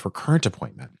at the end of her current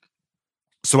appointment.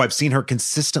 So I've seen her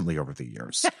consistently over the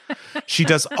years. She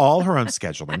does all her own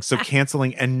scheduling, so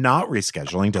canceling and not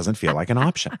rescheduling doesn't feel like an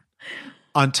option.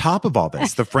 On top of all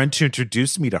this, the friend who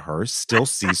introduced me to her still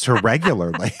sees her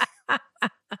regularly. I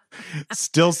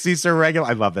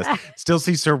love this. Still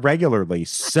sees her regularly.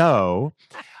 So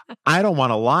I don't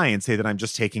want to lie and say that I'm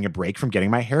just taking a break from getting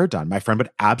my hair done. My friend would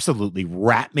absolutely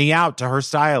rat me out to her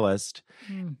stylist.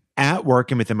 At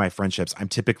work and within my friendships, I'm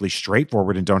typically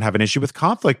straightforward and don't have an issue with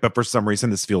conflict, but for some reason,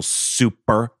 this feels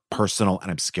super personal and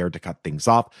I'm scared to cut things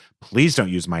off. Please don't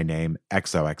use my name,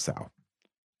 XOXO.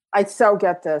 I so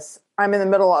get this. I'm in the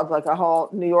middle of like a whole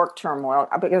New York turmoil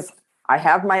because I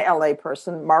have my LA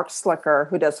person, Mark Slicker,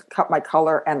 who does my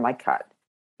color and my cut.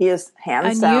 He is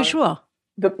hands down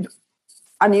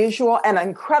unusual and an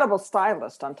incredible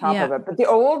stylist on top of it. But the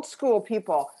old school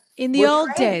people in the old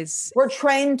days were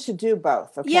trained to do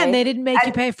both. Okay? Yeah, and they didn't make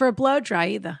you pay for a blow dry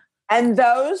either. And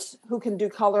those who can do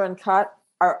color and cut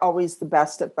are always the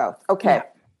best at both. Okay. Yeah.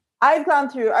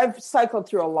 I've cycled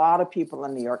through a lot of people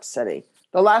in New York City.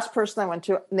 The last person I went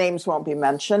to, names won't be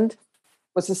mentioned,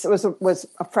 was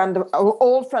a friend, an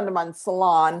old friend of mine's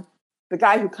salon. The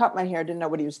guy who cut my hair didn't know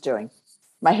what he was doing.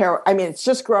 My hair, I mean, it's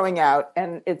just growing out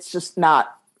and it's just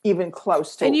not even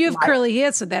close to. And you have curly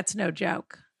hair, so that's no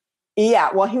joke. Yeah,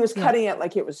 well, he was cutting it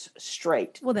like it was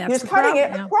straight. Well, that's he was cutting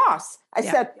it across. I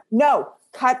said, no,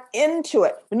 cut into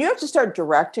it. When you have to start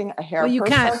directing a hair you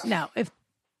person, can't. No,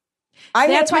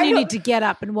 that's when you need to get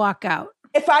up and walk out.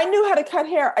 If I knew how to cut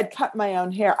hair, I'd cut my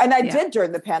own hair. And I did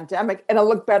during the pandemic, and it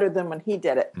looked better than when he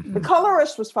did it. The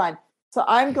colorist was fine. So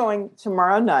I'm going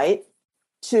tomorrow night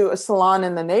to a salon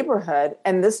in the neighborhood,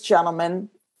 and this gentleman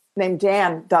named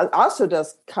Dan also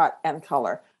does cut and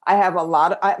color. I have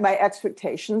my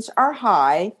expectations are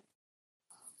high,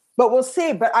 but we'll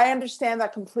see. But I understand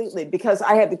that completely because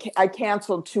I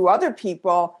canceled 2 other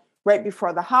people right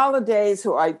before the holidays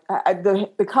who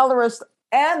the colorist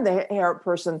and the hair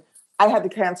person, I had to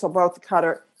cancel both the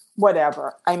cutter,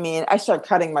 whatever. I mean, I started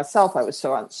cutting myself. I was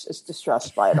so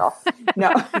distressed by it all.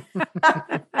 No,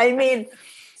 I mean,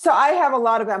 so I have a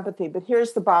lot of empathy, but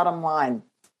here's the bottom line.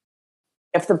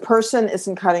 If the person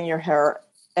isn't cutting your hair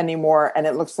anymore and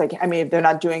it looks like, I mean, if they're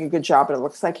not doing a good job and it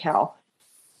looks like hell,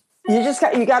 you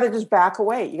got to just back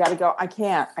away. You got to go, I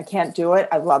can't do it.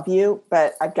 I love you,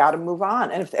 but I've got to move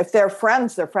on. And if they're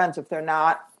friends, they're friends. If they're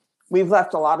not, we've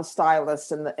left a lot of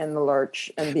stylists in the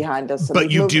lurch and behind us. But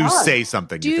you do say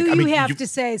something. Do you have to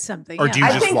say something? Or do you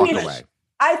just walk away?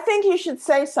 I think you should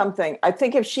say something. I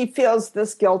think if she feels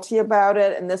this guilty about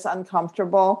it and this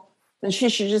uncomfortable, then she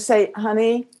should just say,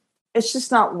 honey, it's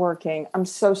just not working. I'm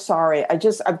so sorry. I've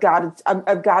got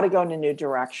to go in a new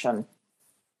direction.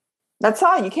 That's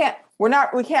all. We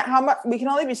can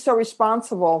only be so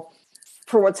responsible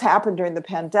for what's happened during the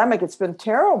pandemic. It's been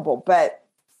terrible, but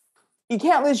you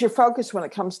can't lose your focus when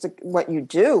it comes to what you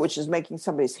do, which is making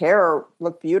somebody's hair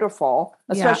look beautiful,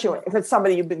 especially if it's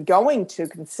somebody you've been going to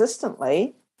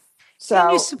consistently. So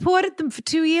and you supported them for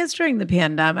 2 years during the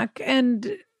pandemic.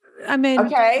 And I mean,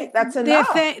 okay, that's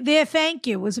enough. Their thank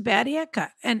you was a bad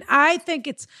haircut. And I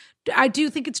do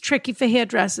think it's tricky for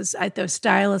hairdressers, those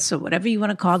stylists or whatever you want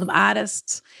to call them,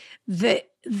 artists,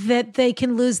 that they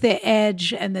can lose their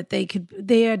edge and that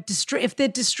if they're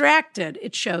distracted,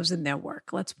 it shows in their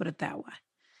work. Let's put it that way.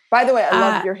 By the way, I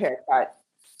love your haircut.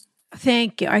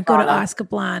 Thank you. I go to Oscar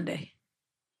Blondie.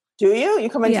 Do you? You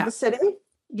come into the city?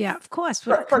 Yeah, of course.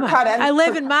 For cut and, I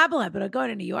live in Marblehead, but I go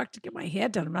to New York to get my hair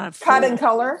done. I'm not a fool. Cut and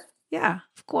color? Yeah,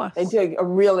 of course. They do a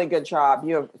really good job.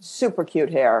 You have super cute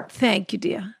hair. Thank you,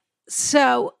 dear.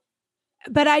 So,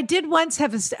 but I did once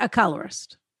have a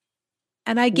colorist.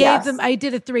 And I gave them, I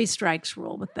did a 3 strikes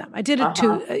rule with them. I did it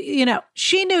to,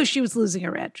 she knew she was losing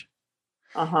her edge.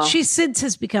 She since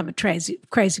has become a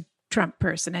crazy Trump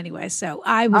person anyway. So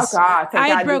I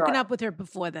had broken up with her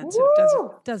before then, so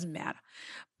it doesn't matter.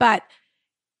 But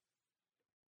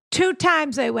 2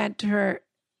 times I went to her,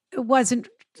 it wasn't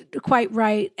quite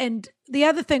right. And the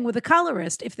other thing with a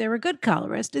colorist, if they're a good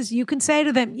colorist, is you can say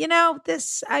to them,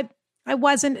 this, I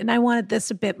wasn't, and I wanted this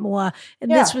a bit more.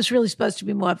 And this was really supposed to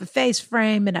be more of a face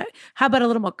frame. And how about a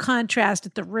little more contrast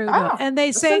at the root? And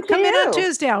they say, come in on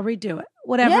Tuesday, I'll redo it,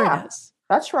 whatever it is.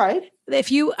 That's right.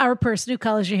 If you are a person who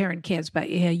colors your hair and cares about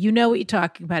your hair, you know what you're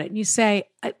talking about it. And you say,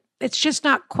 it's just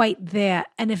not quite there.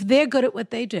 And if they're good at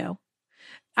what they do,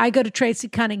 I go to Tracy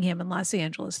Cunningham in Los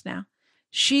Angeles now.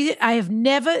 I've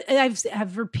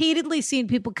repeatedly seen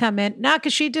people come in, not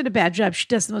because she did a bad job. She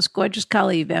does the most gorgeous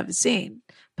color you've ever seen.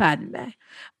 Pardon me.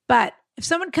 But if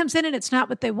someone comes in and it's not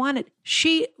what they wanted,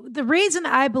 the reason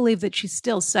I believe that she's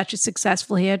still such a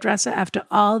successful hairdresser after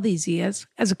all these years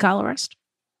as a colorist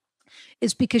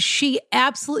is because she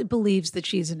absolutely believes that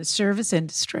she's in a service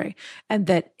industry and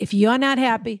that if you're not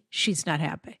happy, she's not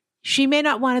happy. She may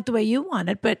not want it the way you want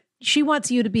it, but she wants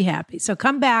you to be happy. So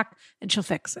come back and she'll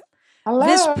fix it. Hello?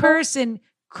 This person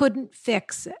couldn't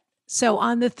fix it. So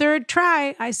on the 3rd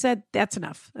try, I said, that's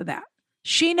enough of that.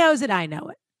 She knows it. I know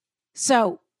it.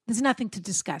 So there's nothing to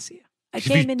discuss here.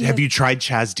 Have you tried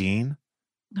Chaz Dean?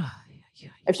 Oh,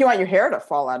 if you want your hair to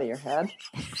fall out of your head.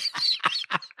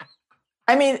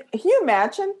 I mean, can you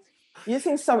imagine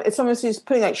using it's almost just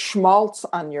putting like schmaltz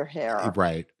on your hair.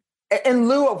 Right. In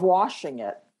lieu of washing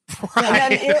it.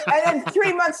 Right. And then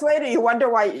 3 months later, you wonder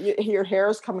why your hair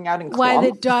is coming out in clumps. Why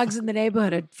the dogs in the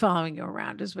neighborhood are following you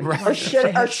around is what right. Or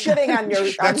shitting on your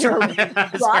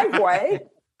driveway.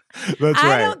 That's right.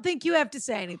 I don't think you have to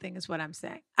say anything is what I'm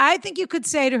saying. I think you could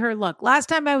say to her, look, last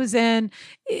time I was in,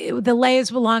 the layers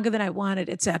were longer than I wanted,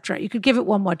 etc. You could give it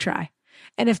one more try.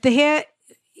 And if the hair,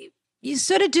 you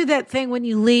sort of do that thing when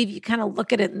you leave, you kind of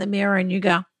look at it in the mirror and you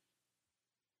go,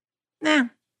 nah.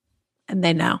 And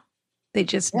they know. They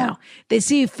just know. They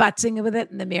see you futzing with it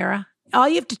in the mirror. All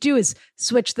you have to do is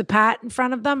switch the pot in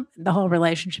front of them. And the whole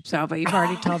relationship's over. You've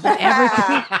already told them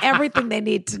everything they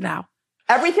need to know.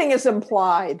 Everything is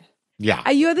implied. Yeah.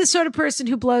 Are you the sort of person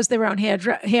who blows their own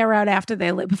hair out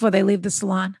before they leave the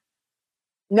salon?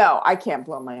 No, I can't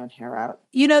blow my own hair out.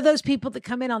 You know those people that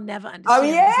come in, I'll never understand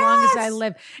yes! as long as I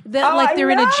live. They're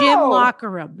in a gym locker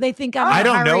room. They think I'm in a hurry. I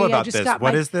don't know about this.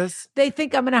 What is this? They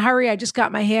think I'm in a hurry. I just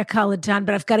got my hair colored done,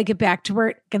 but I've got to get back to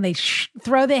work. And they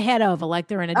throw their head over like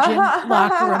they're in a gym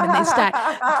locker room and they start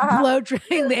blow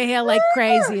drying their hair like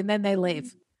crazy and then they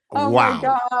leave. Oh wow. my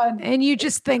God. And you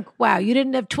just think, wow, you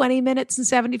didn't have 20 minutes and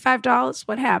 $75?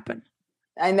 What happened?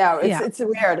 I know. It's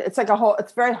weird. It's like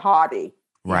it's very haughty.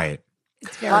 Right.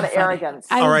 It's very a lot of funny. arrogance.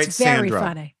 All right, it's very Sandra.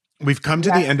 funny. We've come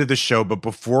to the end of the show, but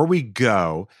before we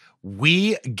go,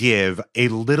 we give a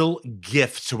little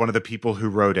gift to one of the people who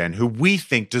wrote in, who we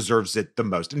think deserves it the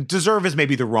most. And deserve is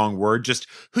maybe the wrong word, just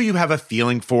who you have a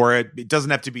feeling for it. It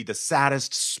doesn't have to be the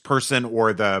saddest person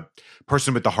or the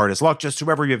person with the hardest luck, just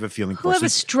whoever you have a feeling for. Whoever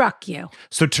struck you.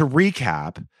 So to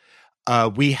recap,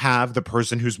 we have the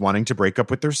person who's wanting to break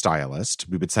up with their stylist.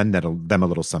 We would send them a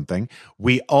little something.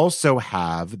 We also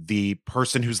have the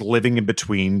person who's living in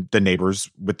between the neighbors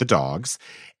with the dogs.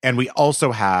 And we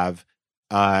also have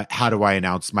how do I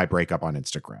announce my breakup on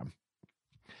Instagram?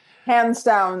 Hands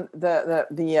down,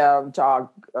 the dog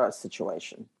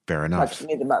situation. Fair enough. Touched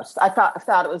me the most. I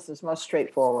thought it was the most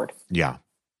straightforward. Yeah.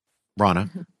 Rana?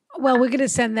 Well, we're going to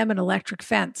send them an electric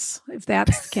fence, if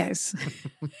that's the case.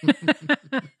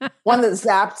 One that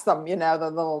zaps them, the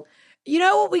little... You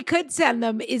know what we could send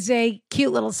them is a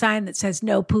cute little sign that says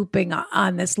no pooping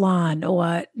on this lawn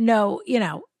or no,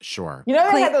 Sure.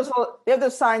 They have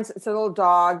those signs. It's a little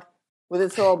dog with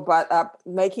its little butt up,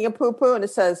 making a poo-poo, and it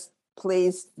says,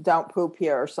 "Please don't poop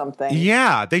here," or something.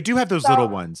 Yeah, they do have those little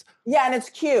ones. Yeah, and it's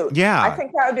cute. Yeah. I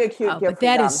think that would be a cute gift. But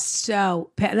that is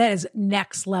that is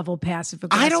next level passive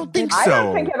aggressive. I don't think so. I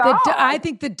don't think at all. I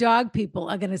think the dog people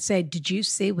are going to say, "Did you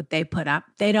see what they put up?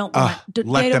 They don't want.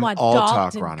 let They them don't want all talk,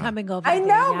 Dalton Rana. coming over." I to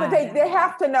know, their but yard." they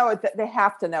have to know it. They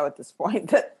have to know at this point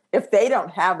that if they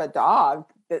don't have a dog,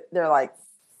 that they're like,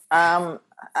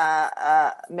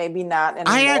 maybe not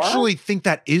anymore. I actually think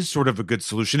that is sort of a good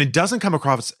solution. It doesn't come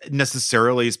across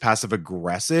necessarily as passive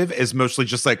aggressive, as mostly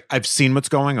just like, I've seen what's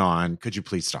going on. Could you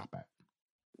please stop it?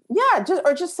 Yeah,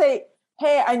 just say,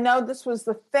 hey, I know this was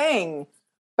the thing,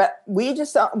 but we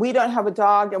don't have a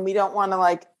dog, and we don't want to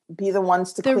like be the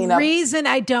ones to clean up. The reason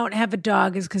I don't have a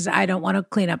dog is because I don't want to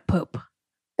clean up poop.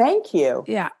 Thank you.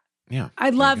 Yeah. Yeah. I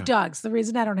love dogs. The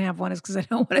reason I don't have one is because I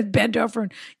don't want to bend over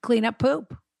and clean up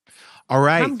poop. All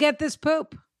right. Come get this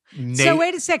poop. So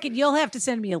wait a second. You'll have to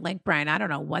send me a link, Brian. I don't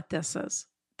know what this is.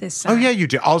 Oh, yeah, you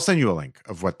do. I'll send you a link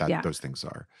of what those things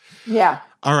are. Yeah.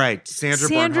 All right. Sandra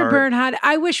Bernhard.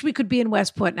 I wish we could be in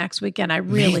Westport next weekend. I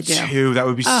really do. Me too. That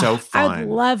would be so fun. I'd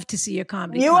love to see your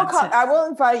comedy concert. I will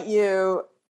invite you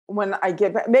when I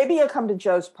get back. Maybe you'll come to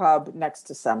Joe's Pub next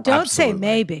December. Don't say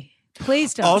maybe.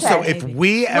 Please don't. Also, say if maybe.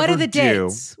 we ever what are the do,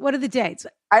 dates? What are the dates?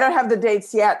 I don't have the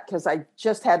dates yet because I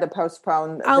just had to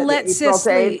postpone. I'll let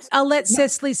Cicely. Dates. I'll let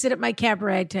Cicely sit at my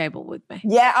cabaret table with me.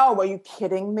 Yeah. Oh, are you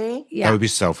kidding me? Yeah, that would be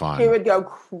so fun. She would go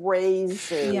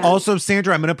crazy. Yeah. Also,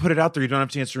 Sandra, I'm going to put it out there. You don't have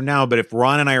to answer now, but if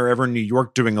Ron and I are ever in New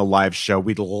York doing a live show,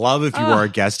 we'd love if you were a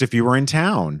guest if you were in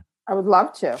town. I would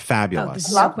love to.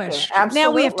 Fabulous. No question. Absolutely.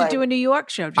 Now we have to do a New York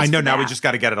show. I know. Now we just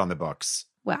got to get it on the books.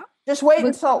 Well, just wait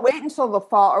until the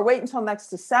fall, or wait until next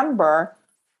December,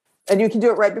 and you can do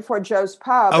it right before Joe's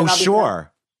Pub. Oh,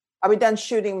 sure. I'll be done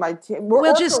shooting my team.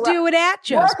 We'll just do it at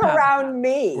Joe's Work Pub. around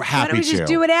me. We're happy Why don't we just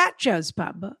do it at Joe's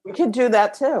Pub? We could do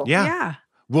that too. Yeah.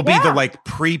 We'll be the like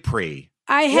pre.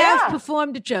 I have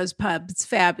performed at Joe's Pub. It's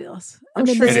fabulous. I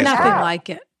mean, sure there's you nothing have. like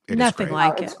it. It is Nothing great.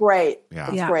 like It's it. great.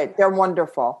 Yeah. It's great. They're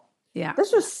wonderful. Yeah.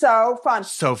 This was so fun.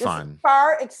 So This fun.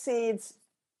 far exceeds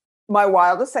my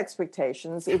wildest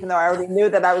expectations, even though I already knew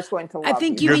that I was going to love I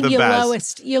think you You're mean the your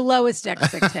best. lowest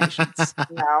expectations.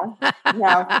 No.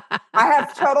 I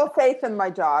have total faith in my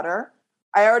daughter.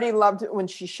 I already loved it when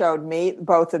she showed me.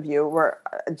 Both of you were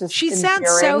just She sounds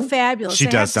so endearing. fabulous. She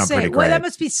I does have to sound say. pretty Well, that great.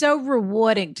 must be so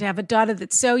rewarding to have a daughter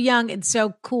that's so young and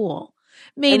so cool.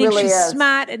 Meaning really she's is.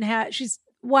 smart and she's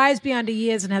wise beyond her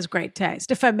years and has great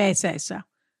taste, if I may say so.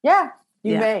 Yeah,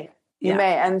 you Yeah. may. You Yeah.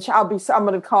 may. And I'm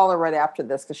going to call her right after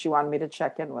this because she wanted me to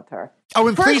check in with her. Oh,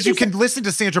 and First, please, you she can listen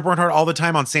to Sandra Bernhard all the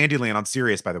time on Sandyland on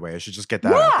Sirius, by the way. I should just get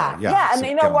that out there. Yeah. And so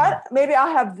you get know on what? Maybe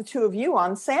I'll have the two of you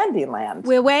on Sandyland.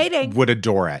 We're waiting. there. Would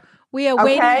adore it. We are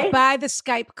Okay. waiting by the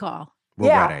Skype call. We're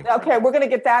ready. Okay. We're going to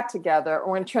get that together.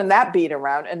 We're going to turn that beat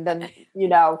around and then,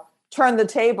 turn the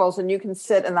tables and you can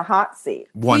sit in the hot seat.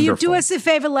 Wonderful. Will you do us a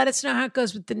favor? Let us know how it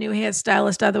goes with the new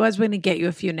hairstylist. Otherwise, we're going to get you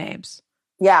a few names.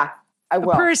 Yeah, I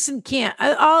will. A person can't.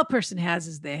 All a person has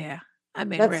is their hair. I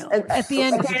mean, really. At the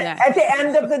end of the day. At the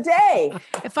end of the day.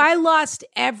 If I lost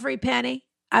every penny,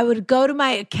 I would go to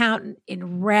my accountant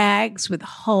in rags with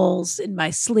holes in my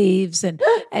sleeves and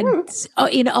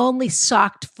in only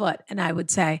socked foot. And I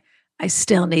would say, I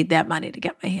still need that money to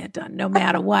get my hair done, no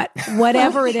matter what.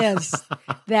 Whatever it is,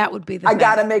 that would be the I thing.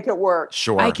 got to make it work.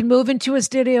 Sure. I can move into a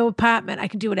studio apartment. I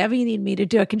can do whatever you need me to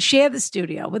do. I can share the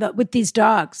studio with these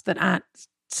dogs that aren't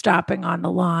stopping on the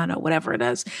lawn or whatever it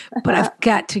is. But I've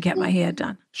got to get my hair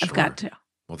done. Sure. I've got to.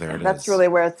 Well, there it is. That's really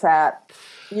where it's at.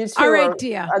 You two All right, are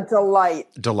dear. a delight.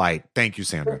 Delight. Thank you,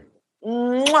 Sandra.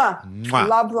 Mwah. Mwah.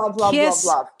 Love, love, love, Kiss,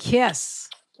 love, love. kiss.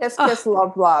 Kiss, kiss,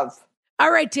 love, love.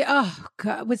 All right, dear. Oh,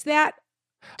 God. Was that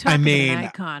talk of an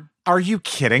icon? Are you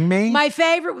kidding me? My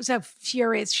favorite was how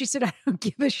furious. She said, I don't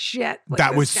give a shit. what that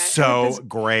this was guy- so this-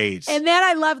 great. And then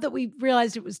I love that we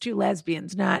realized it was two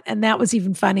lesbians, and that was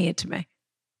even funnier to me.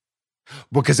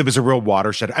 Because it was a real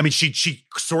watershed. I mean, she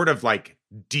sort of like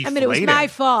deflated. I mean, it was my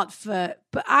fault but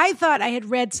I thought I had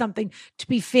read something, to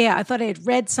be fair, I thought I had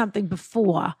read something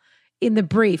before in the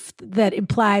brief that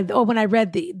implied, or when I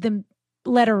read the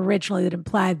letter originally that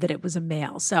implied that it was a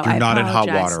male. So You're I not in hot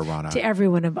apologize water, Rana. to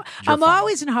everyone involved. You're I'm fine.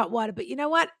 always in hot water, but you know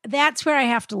what? That's where I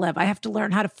have to live. I have to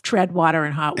learn how to tread water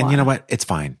in hot water. And you know what? It's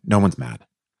fine. No one's mad.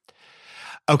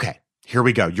 Okay, here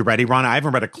we go. You ready, Rana? I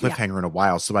haven't read a cliffhanger in a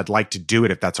while, so I'd like to do it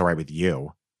if that's all right with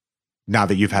you. Now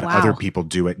that you've had Wow. other people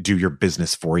do your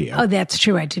business for you. Oh, that's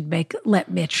true. I did let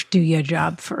Mitch do your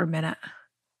job for a minute.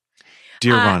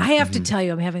 Dear Ron, I have to tell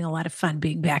you, I'm having a lot of fun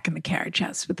being back in the carriage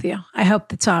house with you. I hope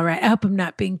that's all right. I hope I'm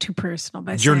not being too personal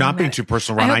by saying you're not being that. too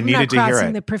personal, Ron. I I needed to hear crossing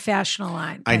it. the professional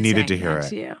line. I needed to saying hear that it.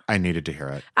 to you. I needed to hear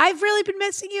it. I've really been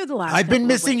missing you the last I've been couple of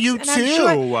missing weeks. you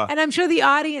too. And I'm sure the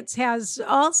audience has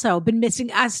also been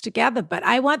missing us together, but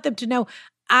I want them to know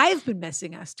I've been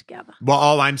missing us together. Well,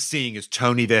 all I'm seeing is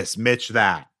Tony this, Mitch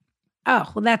that.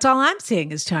 Oh, well, that's all I'm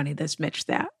seeing is Tony this, Mitch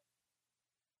that.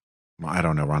 Well, I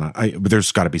don't know, Ron.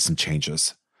 There's got to be some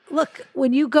changes. Look,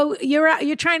 when you go,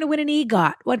 you're trying to win an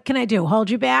EGOT. What can I do?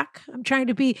 Hold you back? I'm trying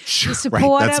to be Sure,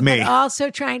 supportive, right, that's me. but also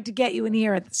trying to get you in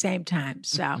here at the same time.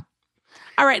 So,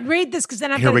 all right, read this because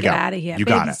then I'm Here going we to get go. out of here. You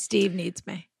Maybe got it. Steve needs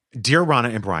me. Dear Rana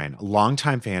and Brian,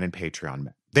 longtime fan and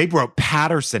Patreon. They wrote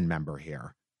Patterson member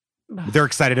here. They're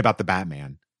excited about the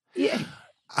Batman. Yeah.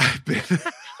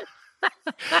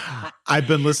 I've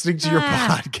been listening to your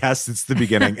podcast since the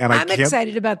beginning, and I'm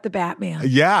excited about the Batman.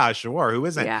 Yeah, sure. Who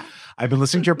isn't? Yeah. I've been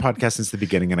listening to your podcast since the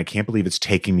beginning, and I can't believe it's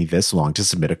taking me this long to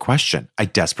submit a question. I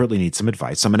desperately need some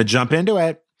advice, so I'm going to jump into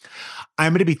it.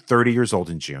 I'm going to be 30 years old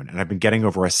in June, and I've been getting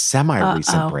over a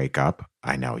semi-recent breakup.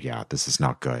 I know, yeah, this is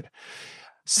not good.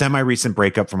 Semi-recent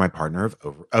breakup from my partner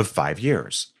of 5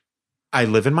 years. I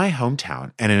live in my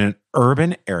hometown and in an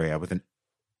urban area with an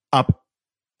up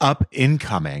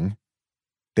incoming.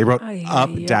 They wrote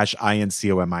up-incoming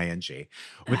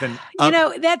with an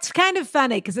up. That's kind of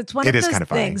funny because it's one of those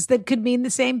things that could mean the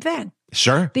same thing.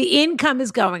 Sure. The income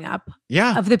is going up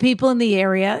of the people in the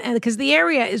area, and because the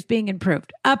area is being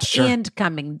improved. Up Sure. and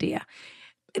coming, dear.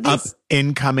 Up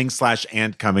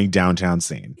incoming/and coming downtown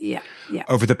scene. Yeah.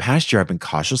 Over the past year, I've been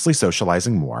cautiously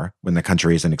socializing more when the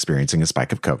country isn't experiencing a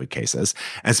spike of COVID cases,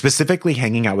 and specifically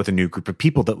hanging out with a new group of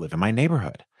people that live in my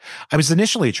neighborhood. I was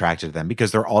initially attracted to them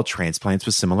because they're all transplants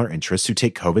with similar interests who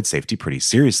take COVID safety pretty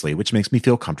seriously, which makes me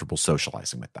feel comfortable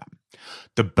socializing with them.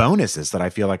 The bonus is that I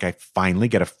feel like I finally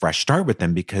get a fresh start with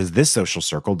them because this social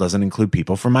circle doesn't include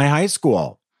people from my high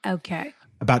school. Okay.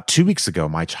 About 2 weeks ago,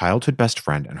 my childhood best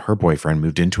friend and her boyfriend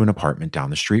moved into an apartment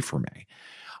down the street from me.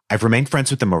 I've remained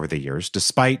friends with them over the years,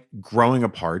 despite growing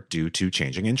apart due to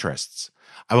changing interests.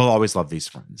 I will always love these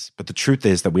friends, but the truth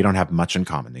is that we don't have much in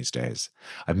common these days.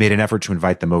 I've made an effort to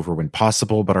invite them over when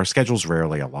possible, but our schedules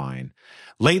rarely align.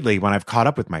 Lately, when I've caught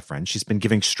up with my friend, she's been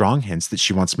giving strong hints that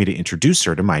she wants me to introduce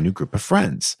her to my new group of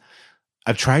friends.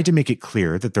 I've tried to make it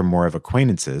clear that they're more of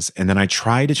acquaintances, and then I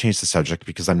try to change the subject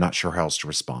because I'm not sure how else to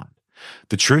respond.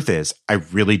 The truth is, I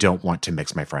really don't want to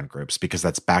mix my friend groups because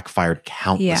that's backfired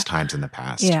countless times in the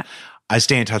past. Yeah. I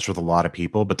stay in touch with a lot of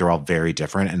people, but they're all very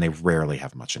different and they rarely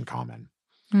have much in common.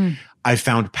 Mm. I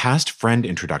found past friend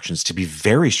introductions to be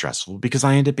very stressful because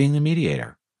I end up being the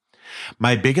mediator.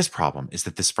 My biggest problem is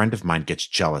that this friend of mine gets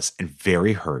jealous and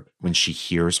very hurt when she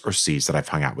hears or sees that I've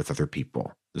hung out with other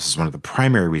people. This is one of the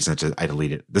primary reasons I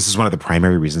deleted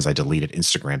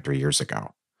Instagram 3 years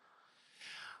ago.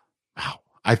 Wow.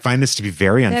 I find this to be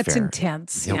very unfair. That's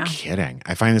intense. No kidding.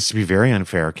 I find this to be very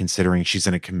unfair considering she's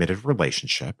in a committed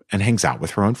relationship and hangs out with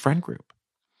her own friend group.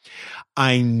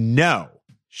 I know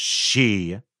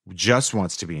she just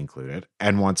wants to be included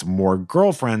and wants more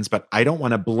girlfriends, but I don't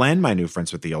want to blend my new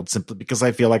friends with the old simply because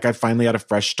I feel like I finally had a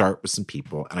fresh start with some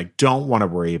people and I don't want to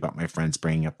worry about my friends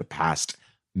bringing up the past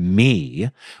me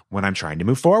when I'm trying to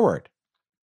move forward.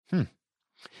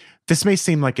 This may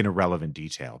seem like an irrelevant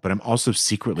detail, but I'm also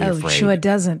secretly afraid. Oh, sure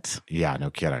doesn't. Yeah, no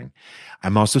kidding.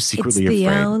 I'm also secretly it's the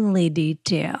afraid. only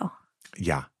detail.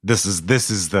 Yeah, this is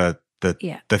the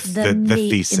meat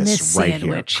thesis in this right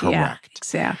sandwich. here. Correct. Yeah,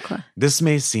 exactly. This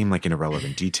may seem like an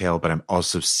irrelevant detail, but I'm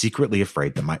also secretly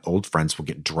afraid that my old friends will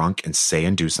get drunk and say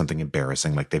and do something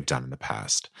embarrassing like they've done in the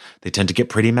past. They tend to get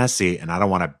pretty messy, and I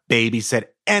don't want to babysit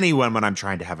anyone when I'm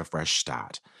trying to have a fresh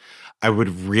start. I would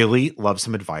really love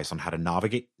some advice on how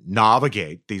to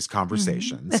navigate these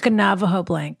conversations. Like a Navajo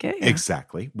blanket. Yeah.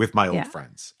 Exactly. With my old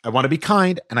friends. I want to be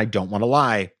kind and I don't want to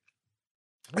lie.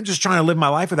 I'm just trying to live my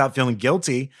life without feeling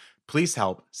guilty. Please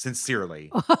help.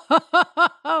 Sincerely.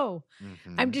 I'm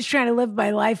just trying to live my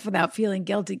life without feeling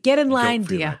guilty. Get in line,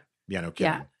 dear. Yeah, no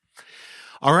kidding. Yeah.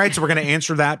 All right. So we're going to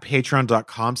answer that.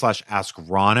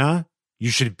 Patreon.com/AskRana. You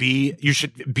should be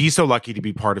so lucky to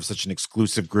be part of such an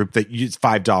exclusive group that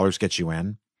 $5 gets you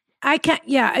in. I can't.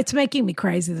 Yeah, it's making me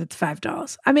crazy that it's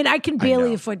 $5. I mean, I can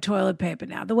barely afford toilet paper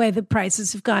now. The way the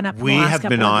prices have gone up. We have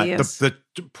been on the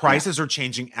prices are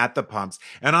changing at the pumps,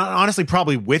 and honestly,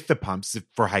 probably with the pumps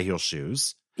for high heel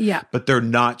shoes. Yeah, but they're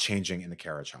not changing in the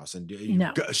carriage house. And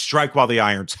strike while the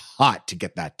iron's hot to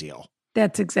get that deal.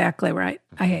 That's exactly right.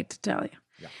 I hate to tell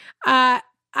you. Yeah.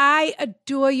 I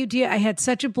adore you, dear. I had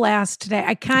such a blast today.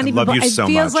 I can't even. Love you so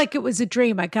feels much. like it was a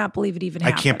dream. I can't believe it even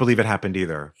happened. I can't believe it happened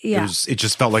either. Yeah. It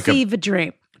just felt like fever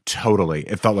dream. Totally.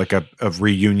 It felt like a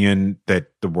reunion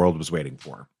that the world was waiting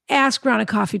for.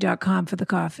 AskRonaCoffee.com for the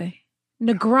coffee.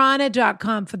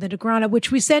 Negrana.com for the Negrana,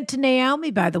 which we sent to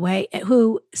Naomi, by the way,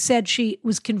 who said she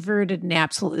was converted and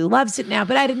absolutely loves it now.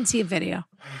 But I didn't see a video.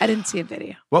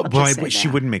 Well, she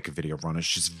wouldn't make a video, Rona.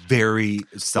 She's very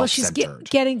self-centered. Well, she's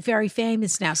getting very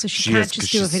famous now, so she can't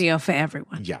just do a video for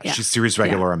everyone. Yeah, she's series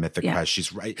regular on Mythic Quest.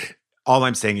 She's right. All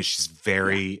I'm saying is she's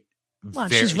very... Well,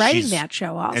 she's writing that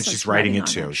show also. And she's writing it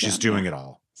too. She's doing it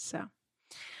all. So,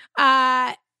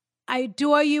 I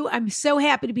adore you. I'm so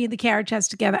happy to be in the Carriage House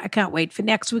together. I can't wait for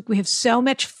next week. We have so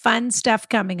much fun stuff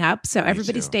coming up. So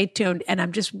everybody stay tuned. And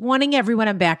I'm just warning everyone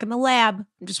I'm back in the lab.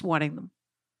 I'm just warning them.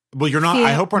 Well, you're not.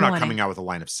 I hope we're not coming out with a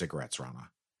line of cigarettes, Rona.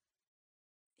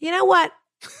 You know what?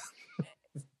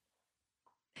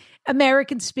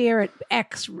 American Spirit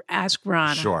X Ask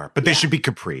Rona. Sure. But they should be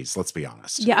Capris, let's be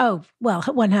honest. Yeah. Oh, well,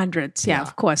 100s. Yeah,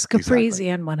 of course. Capris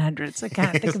and 100s. I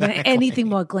can't think of anything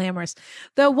more glamorous.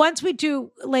 Though once we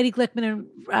do Lady Glickman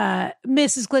and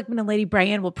Mrs. Glickman and Lady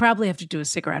Brian, we'll probably have to do a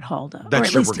cigarette holder. That's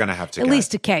true. We're going to have to. At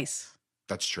least a case.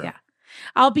 That's true. Yeah.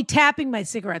 I'll be tapping my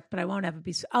cigarettes, but I won't ever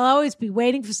be. I'll always be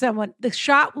waiting for someone. The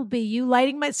shot will be you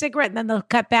lighting my cigarette, and then they'll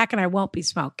cut back, and I won't be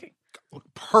smoking.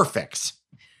 Perfect.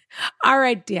 All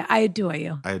right, dear. I adore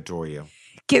you. I adore you.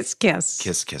 Kiss, kiss.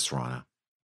 Kiss, kiss, Rona.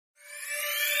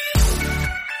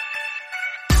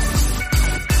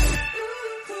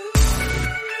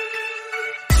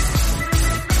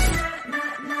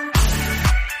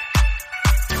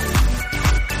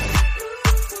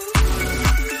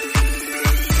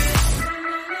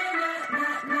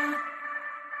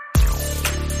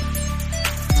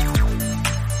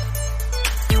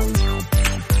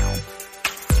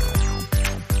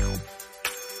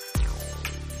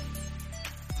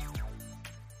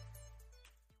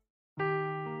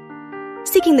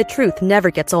 Seeking the truth never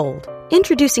gets old.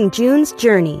 Introducing June's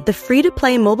Journey, the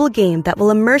free-to-play mobile game that will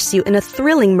immerse you in a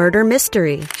thrilling murder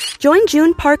mystery. Join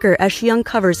June Parker as she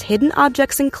uncovers hidden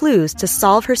objects and clues to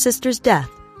solve her sister's death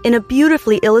in a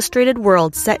beautifully illustrated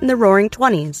world set in the Roaring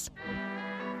 20s.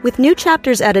 With new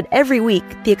chapters added every week,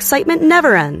 the excitement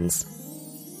never ends.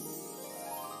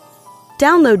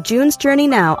 Download June's Journey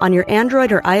now on your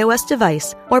Android or iOS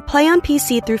device or play on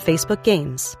PC through Facebook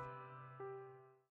Games.